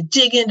we're going to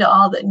dig into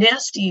all the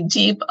nasty,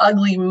 deep,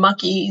 ugly,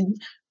 mucky.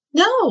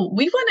 No,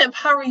 we want to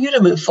empower you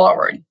to move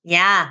forward.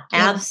 Yeah,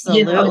 And, and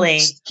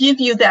absolutely.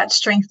 give you that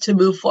strength to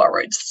move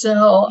forward.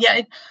 So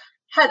yeah,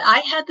 had I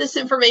had this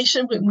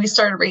information when we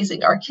started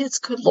raising our kids,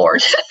 good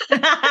Lord.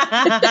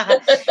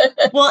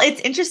 Well,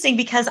 it's interesting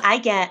because I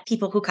get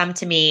people who come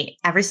to me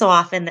every so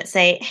often that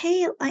say,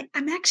 hey,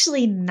 I'm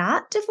actually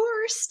not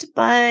divorced,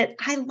 but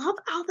I love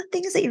all the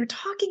things that you're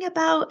talking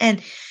about.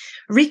 And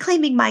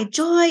reclaiming my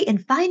joy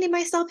and finding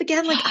myself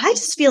again. Like, I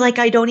just feel like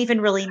I don't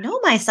even really know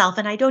myself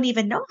and I don't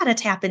even know how to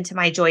tap into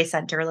my joy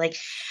center. Like,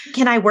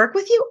 can I work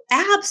with you?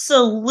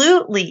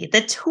 Absolutely.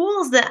 The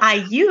tools that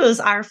I use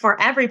are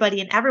for everybody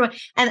and everyone.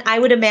 And I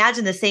would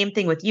imagine the same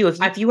thing with you.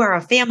 If you are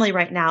a family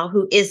right now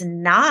who is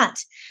not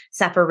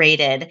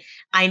separated,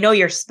 I know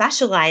you're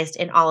specialized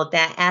in all of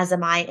that, as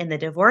am I in the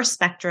divorce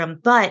spectrum,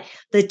 but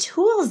the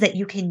tools that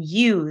you can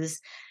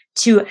use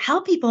to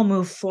help people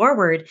move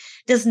forward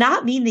does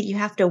not mean that you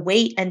have to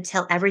wait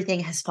until everything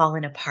has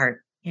fallen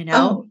apart. You know,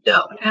 Oh,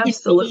 no, it can be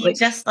absolutely.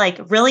 just like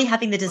really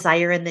having the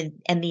desire and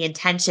the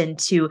intention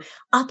to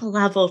up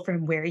level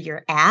from where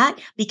you're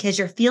at because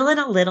you're feeling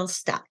a little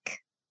stuck.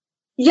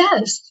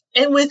 Yes.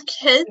 And with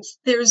kids,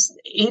 there's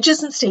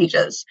ages and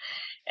stages,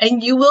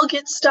 and you will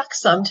get stuck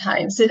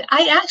sometimes. And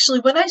I actually,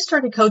 when I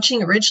started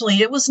coaching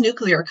originally, it was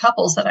nuclear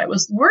couples that I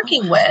was Oh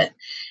working wow. with.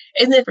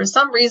 And then for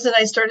some reason,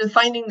 I started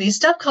finding these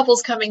step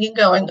couples coming and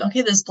going,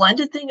 okay, this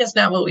blended thing is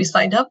not what we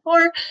signed up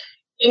for.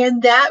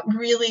 And that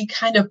really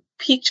kind of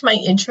piqued my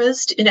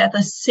interest. And at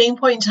the same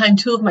point in time,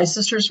 two of my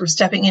sisters were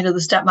stepping into the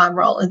stepmom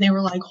role, and they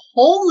were like,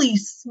 holy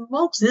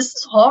smokes, this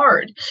is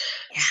hard.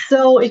 Yeah.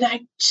 So, and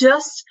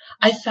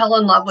I fell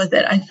in love with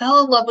it. I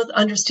fell in love with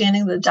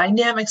understanding the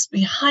dynamics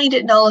behind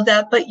it and all of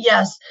that. But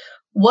yes,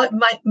 what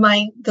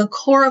the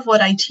core of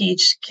what I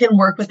teach can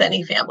work with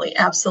any family.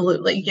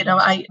 Absolutely. You know,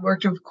 I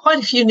worked with quite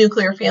a few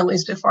nuclear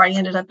families before I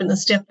ended up in the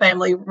step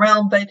family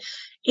realm, but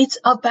it's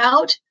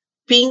about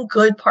being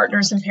good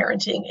partners in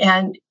parenting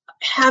and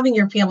having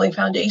your family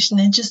foundation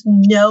and just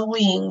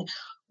knowing,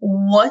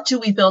 what do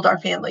we build our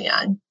family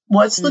on?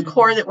 What's the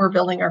core Mhm. that we're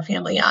building our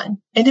family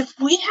on? And if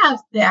we have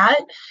that,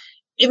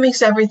 it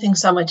makes everything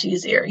so much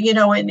easier, you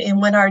know.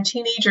 And when our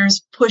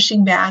teenagers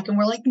pushing back and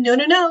we're like, no,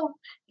 no, no,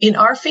 in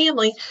our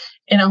family,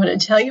 and I'm going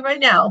to tell you right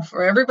now,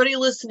 for everybody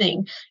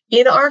listening,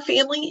 in our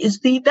family is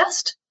the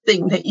best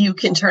thing that you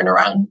can turn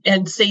around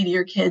and say to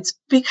your kids,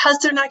 because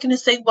they're not going to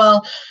say,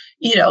 well,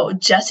 you know,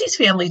 Jesse's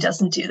family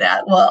doesn't do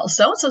that. Well,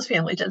 so and so's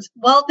family does.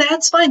 Well,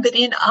 that's fine. But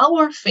in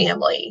our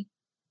family,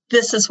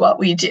 this is what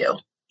we do,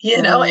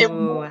 you know?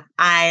 Ooh,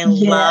 I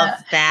love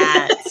Yeah.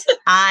 that.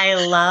 I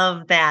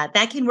love that.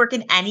 That can work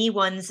in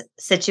anyone's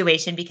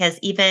situation because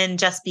even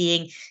just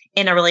being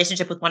in a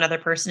relationship with one other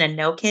person and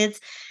no kids,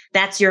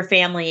 that's your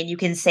family. And you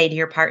can say to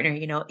your partner,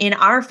 you know, in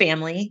our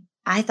family,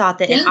 I thought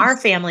that in our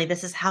Yes. family,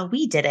 this is how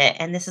we did it.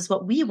 And this is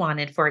what we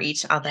wanted for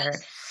each other.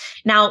 Yes.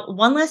 Now,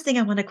 one last thing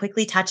I want to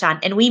quickly touch on,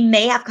 and we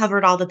may have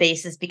covered all the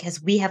bases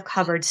because we have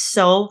covered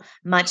so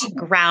much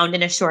ground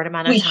in a short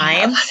amount of We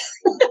have. time.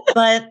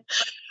 But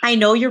I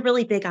know you're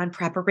really big on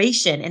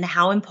preparation and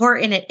how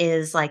important it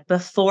is, like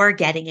before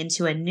getting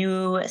into a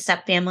new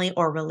step family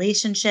or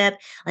relationship,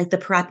 like the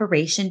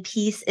preparation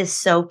piece is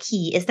so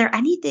key. Is there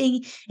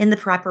anything in the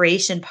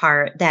preparation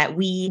part that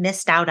we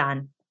missed out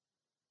on?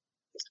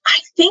 I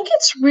think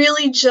it's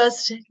really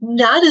just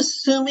not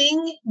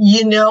assuming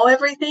you know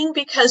everything,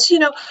 because, you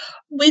know,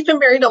 we've been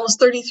married almost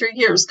 33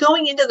 years.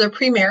 Going into the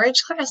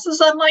pre-marriage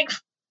classes, I'm like,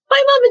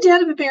 my mom and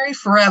dad have been married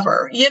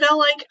forever. You know,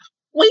 like,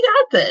 we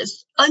got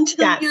this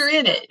until you're Yes.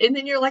 in it. And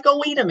then you're like,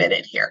 oh, wait a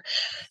minute here.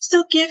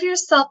 So give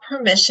yourself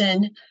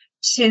permission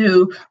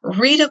to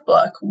read a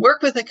book,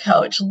 work with a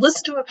coach,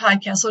 listen to a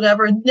podcast,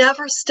 whatever.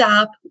 Never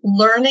stop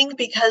learning,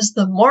 because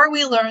the more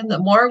we learn, the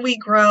more we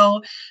grow,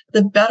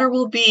 the better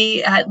we'll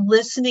be at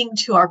listening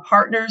to our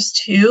partners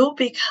too,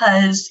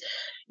 because,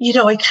 you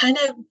know, it kind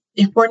of,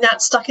 if we're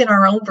not stuck in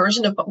our own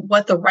version of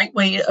what the right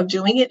way of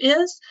doing it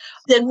is,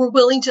 then we're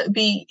willing to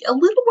be a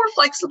little more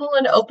flexible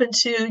and open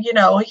to, you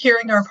know,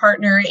 hearing our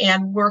partner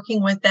and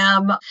working with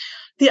them.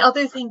 The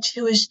other thing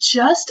too is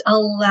just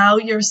allow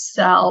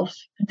yourself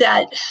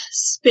that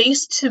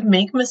space to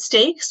make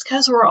mistakes,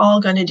 because we're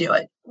all going to do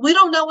it. We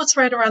don't know what's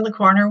right around the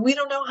corner. We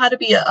don't know how to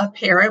be a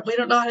parent. We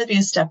don't know how to be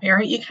a step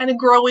parent. You kind of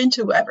grow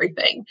into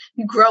everything.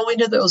 You grow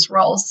into those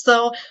roles.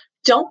 So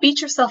don't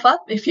beat yourself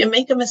up if you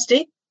make a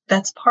mistake.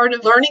 That's part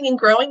of learning and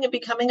growing and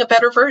becoming a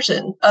better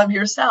version of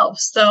yourself.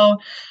 So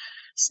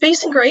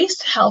space and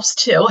grace helps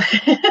too.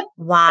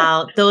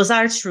 Wow, those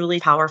are truly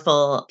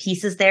powerful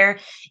pieces there.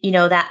 You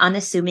know, that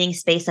unassuming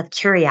space of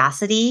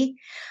curiosity,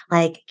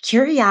 like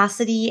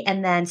curiosity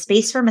and then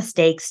space for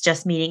mistakes,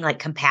 just meaning like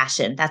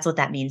compassion. That's what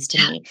that means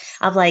to me. Yes.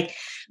 Of like,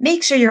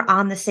 make sure you're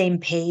on the same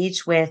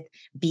page with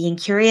being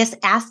curious,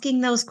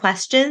 asking those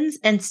questions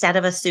instead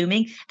of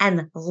assuming,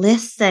 and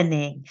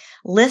listening.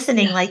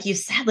 Listening, Yes. like you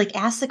said, like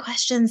ask the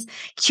questions,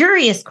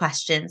 curious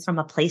questions from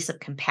a place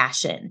of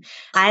compassion.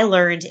 I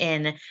learned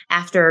in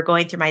after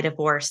going through my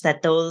divorce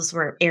that those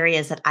were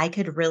areas that I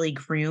could really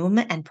groom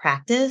and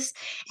practice.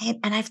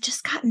 And I've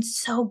just gotten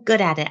so good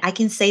at it. I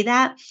can say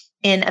that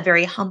in a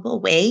very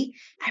humble way.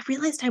 I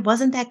realized I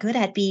wasn't that good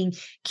at being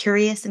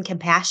curious and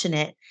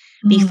compassionate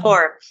Mm.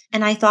 before.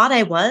 And I thought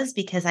I was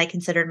because I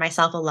considered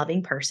myself a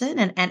loving person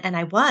and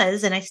I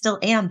was, and I still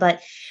am,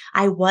 but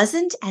I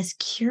wasn't as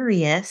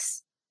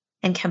curious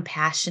and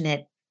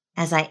compassionate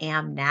as I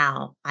am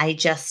now. I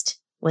just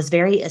was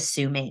very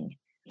assuming.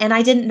 And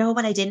I didn't know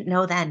what I didn't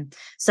know then.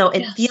 So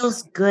it Yes.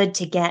 feels good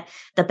to get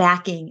the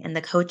backing and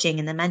the coaching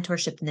and the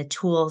mentorship and the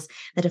tools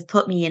that have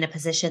put me in a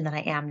position that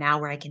I am now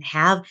where I can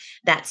have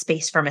that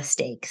space for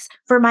mistakes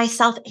for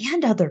myself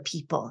and other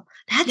people.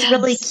 That's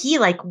really Yes. key.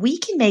 Like we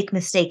can make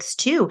mistakes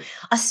too,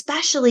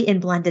 especially in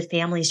blended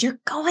families. You're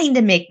going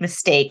to make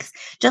mistakes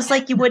just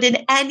like you would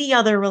in any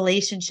other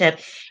relationship.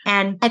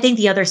 And I think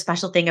the other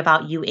special thing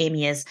about you,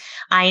 Amy, is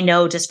I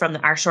know just from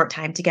our short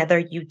time together,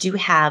 you do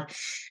have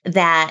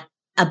that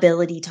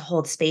ability to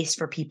hold space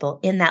for people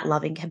in that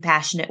loving,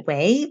 compassionate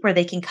way where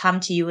they can come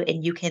to you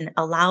and you can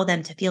allow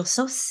them to feel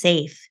so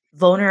safe,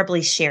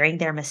 vulnerably sharing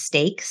their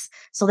mistakes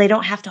so they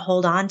don't have to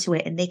hold on to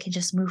it and they can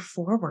just move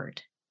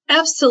forward.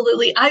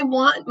 Absolutely. I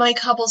want my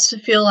couples to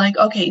feel like,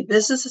 okay,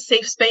 this is a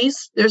safe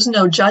space. There's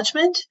no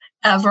judgment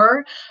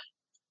ever.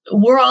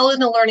 We're all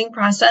in a learning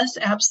process,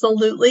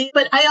 absolutely.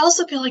 But I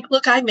also feel like,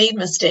 look, I made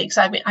mistakes.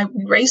 I mean, I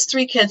raised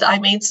 3 kids. I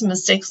made some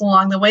mistakes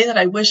along the way that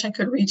I wish I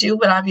could redo,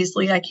 but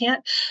obviously I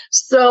can't.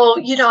 So,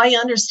 I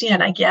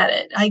understand. I get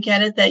it. I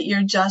get it that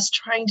you're just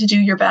trying to do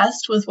your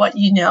best with what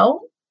you know.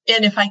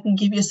 And if I can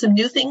give you some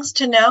new things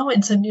to know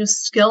and some new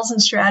skills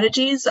and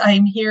strategies,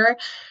 I'm here.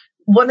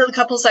 One of the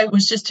couples, I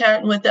was just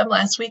chatting with them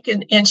last week,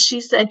 and she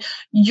said,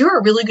 "You're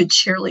a really good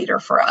cheerleader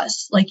for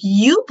us. Like,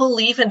 you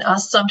believe in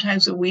us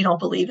sometimes when we don't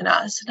believe in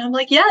us." And I'm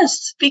like,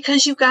 "Yes,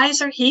 because you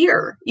guys are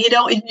here.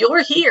 If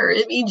you're here,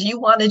 it means you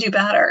want to do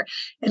better.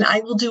 And I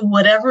will do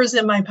whatever is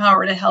in my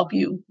power to help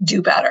you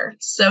do better."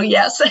 So,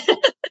 yes.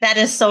 That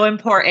is so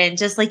important.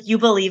 Just like you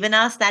believe in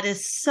us, that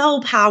is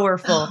so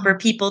powerful for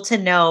people to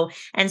know.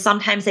 And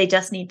sometimes they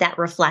just need that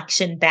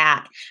reflection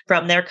back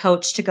from their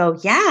coach to go,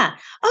 yeah,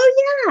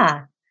 oh,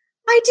 yeah,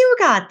 I do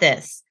got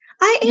this.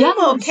 I am Yes.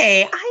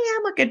 okay. I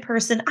am a good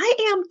person. I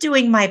am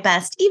doing my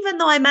best, even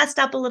though I messed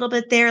up a little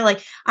bit there.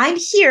 Like I'm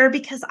here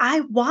because I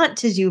want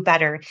to do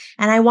better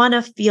and I want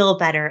to feel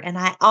better and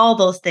all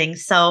those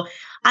things. So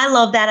I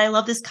love that. I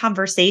love this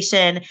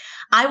conversation.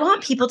 I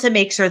want people to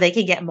make sure they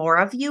can get more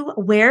of you.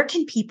 Where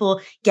can people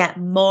get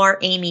more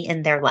Amy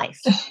in their life?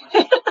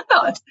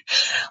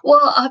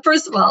 Well,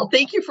 first of all,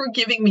 thank you for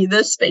giving me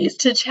this space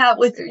to chat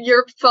with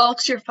your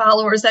folks, your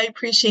followers. I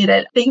appreciate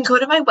it. They can go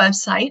to my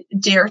website,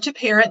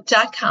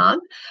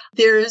 daretoparent.com.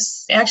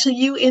 There's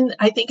actually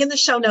I think in the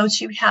show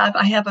notes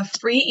I have a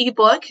free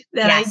ebook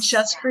that I Yes.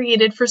 just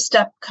created for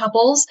step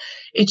couples.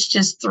 It's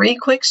just 3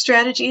 quick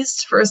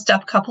strategies for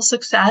step couple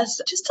success.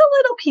 Just a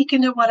little peek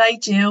into what I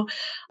do.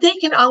 They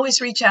can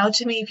always reach out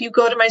to me. If you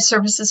go to my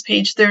services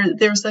page,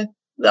 there's a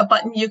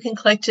button you can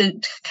click to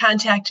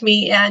contact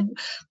me, and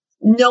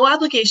no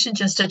obligation,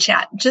 just a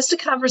chat, just a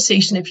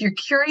conversation. If you're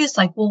curious,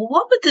 like, well,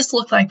 what would this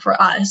look like for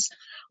us?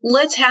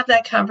 Let's have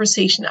that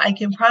conversation. I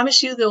can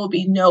promise you there will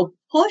be no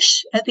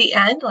push at the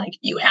end, like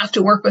you have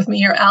to work with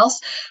me or else.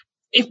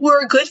 If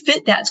we're a good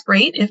fit, that's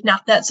great. If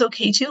not, that's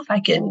okay too. If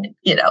I can,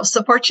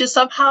 support you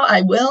somehow,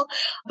 I will.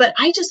 But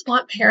I just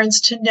want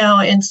parents to know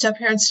and step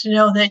parents to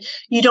know that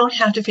you don't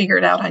have to figure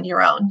it out on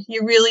your own.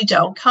 You really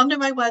don't. Come to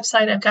my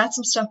website. I've got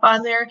some stuff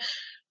on there.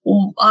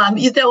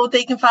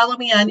 They can follow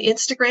me on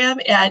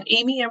Instagram at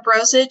Amy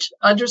Ambrosage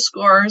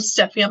 _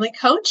 step family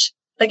coach.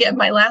 Again,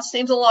 my last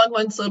name's a long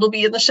one, so it'll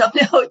be in the show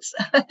notes.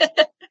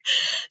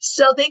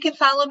 So they can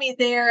follow me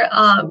there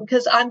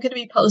because I'm going to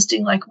be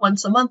posting like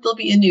once a month. There'll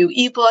be a new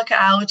ebook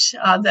out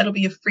that'll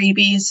be a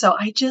freebie. So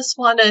I just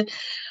want to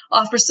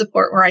offer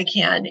support where I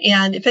can.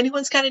 And if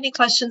anyone's got any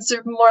questions,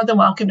 they're more than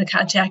welcome to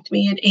contact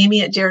me at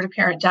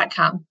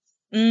amy@daretoparent.com.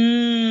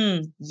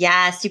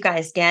 Yes, you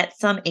guys get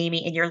some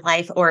Amy in your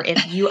life. Or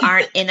if you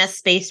aren't in a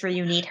space where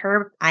you need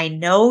her, I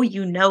know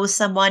you know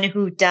someone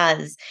who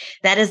does.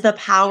 That is the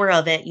power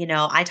of it.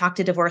 I talk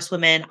to divorced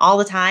women all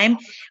the time,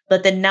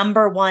 but the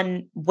number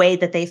one way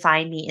that they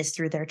find me is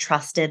through their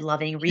trusted,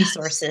 loving Yes.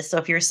 resources. So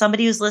if you're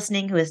somebody who's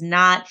listening who is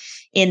not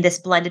in this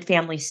blended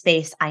family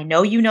space, I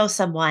know you know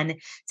someone.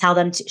 Tell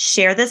them to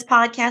share this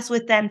podcast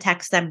with them,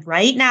 text them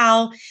right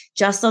now,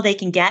 just so they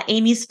can get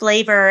Amy's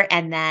flavor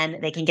and then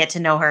they can get to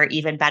know her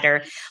even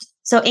better.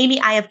 So, Amy,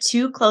 I have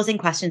 2 closing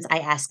questions I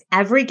ask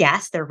every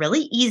guest. They're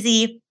really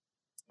easy.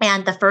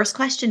 And the first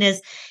question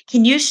is,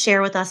 can you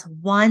share with us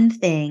one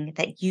thing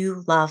that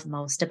you love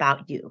most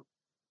about you?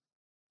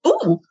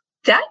 Ooh,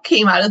 that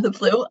came out of the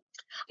blue.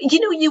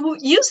 You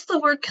used the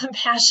word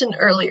compassion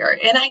earlier,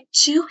 and I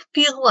do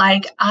feel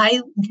like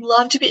I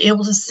love to be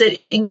able to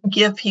sit and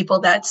give people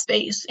that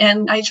space.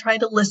 And I try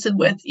to listen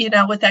with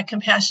that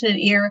compassionate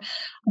ear.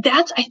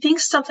 That's, I think,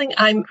 something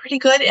I'm pretty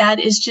good at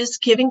is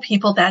just giving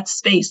people that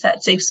space,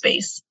 that safe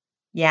space.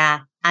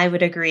 Yeah, I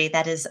would agree.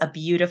 That is a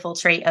beautiful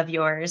trait of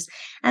yours.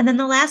 And then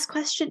the last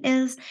question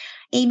is,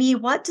 Amy,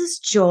 what does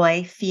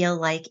joy feel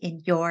like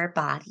in your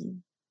body?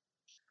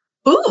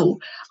 Ooh,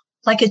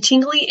 like a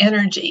tingly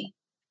energy.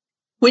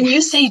 When you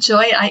Yes. say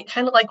joy, I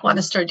kind of like want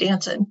to start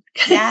dancing.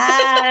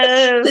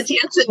 Yes.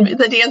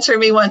 The dancer in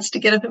me wants to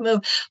get up and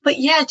move. But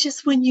yeah,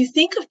 just when you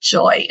think of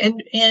joy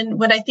and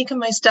when I think of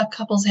my step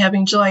couples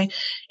having joy,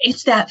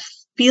 it's that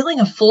feeling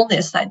of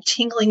fullness, that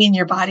tingling in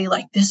your body,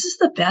 like this is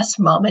the best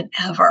moment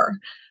ever.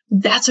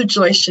 That's what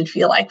joy should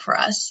feel like for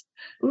us.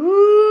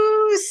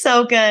 Ooh,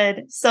 so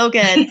good. So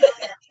good.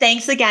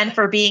 Thanks again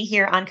for being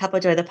here on Cup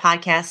of Joy, the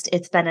podcast.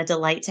 It's been a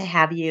delight to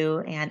have you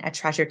and a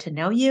treasure to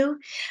know you.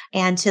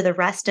 And to the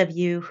rest of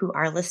you who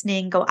are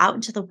listening, go out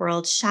into the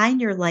world, shine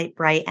your light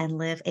bright, and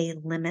live a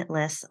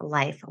limitless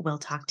life. We'll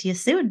talk to you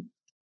soon.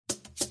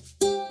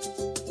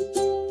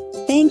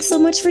 Thanks so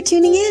much for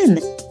tuning in.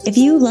 If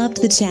you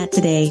loved the chat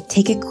today,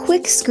 take a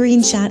quick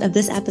screenshot of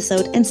this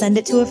episode and send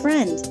it to a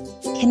friend.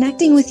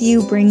 Connecting with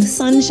you brings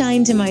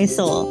sunshine to my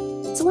soul.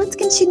 So let's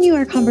continue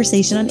our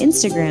conversation on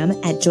Instagram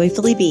at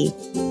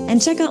JoyfullyBe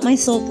and check out my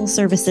soulful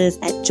services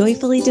at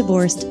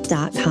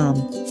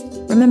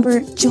joyfullydivorced.com. Remember,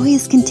 joy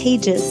is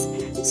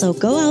contagious. So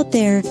go out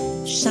there,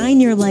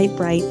 shine your light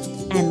bright,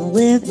 and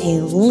live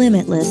a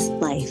limitless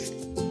life.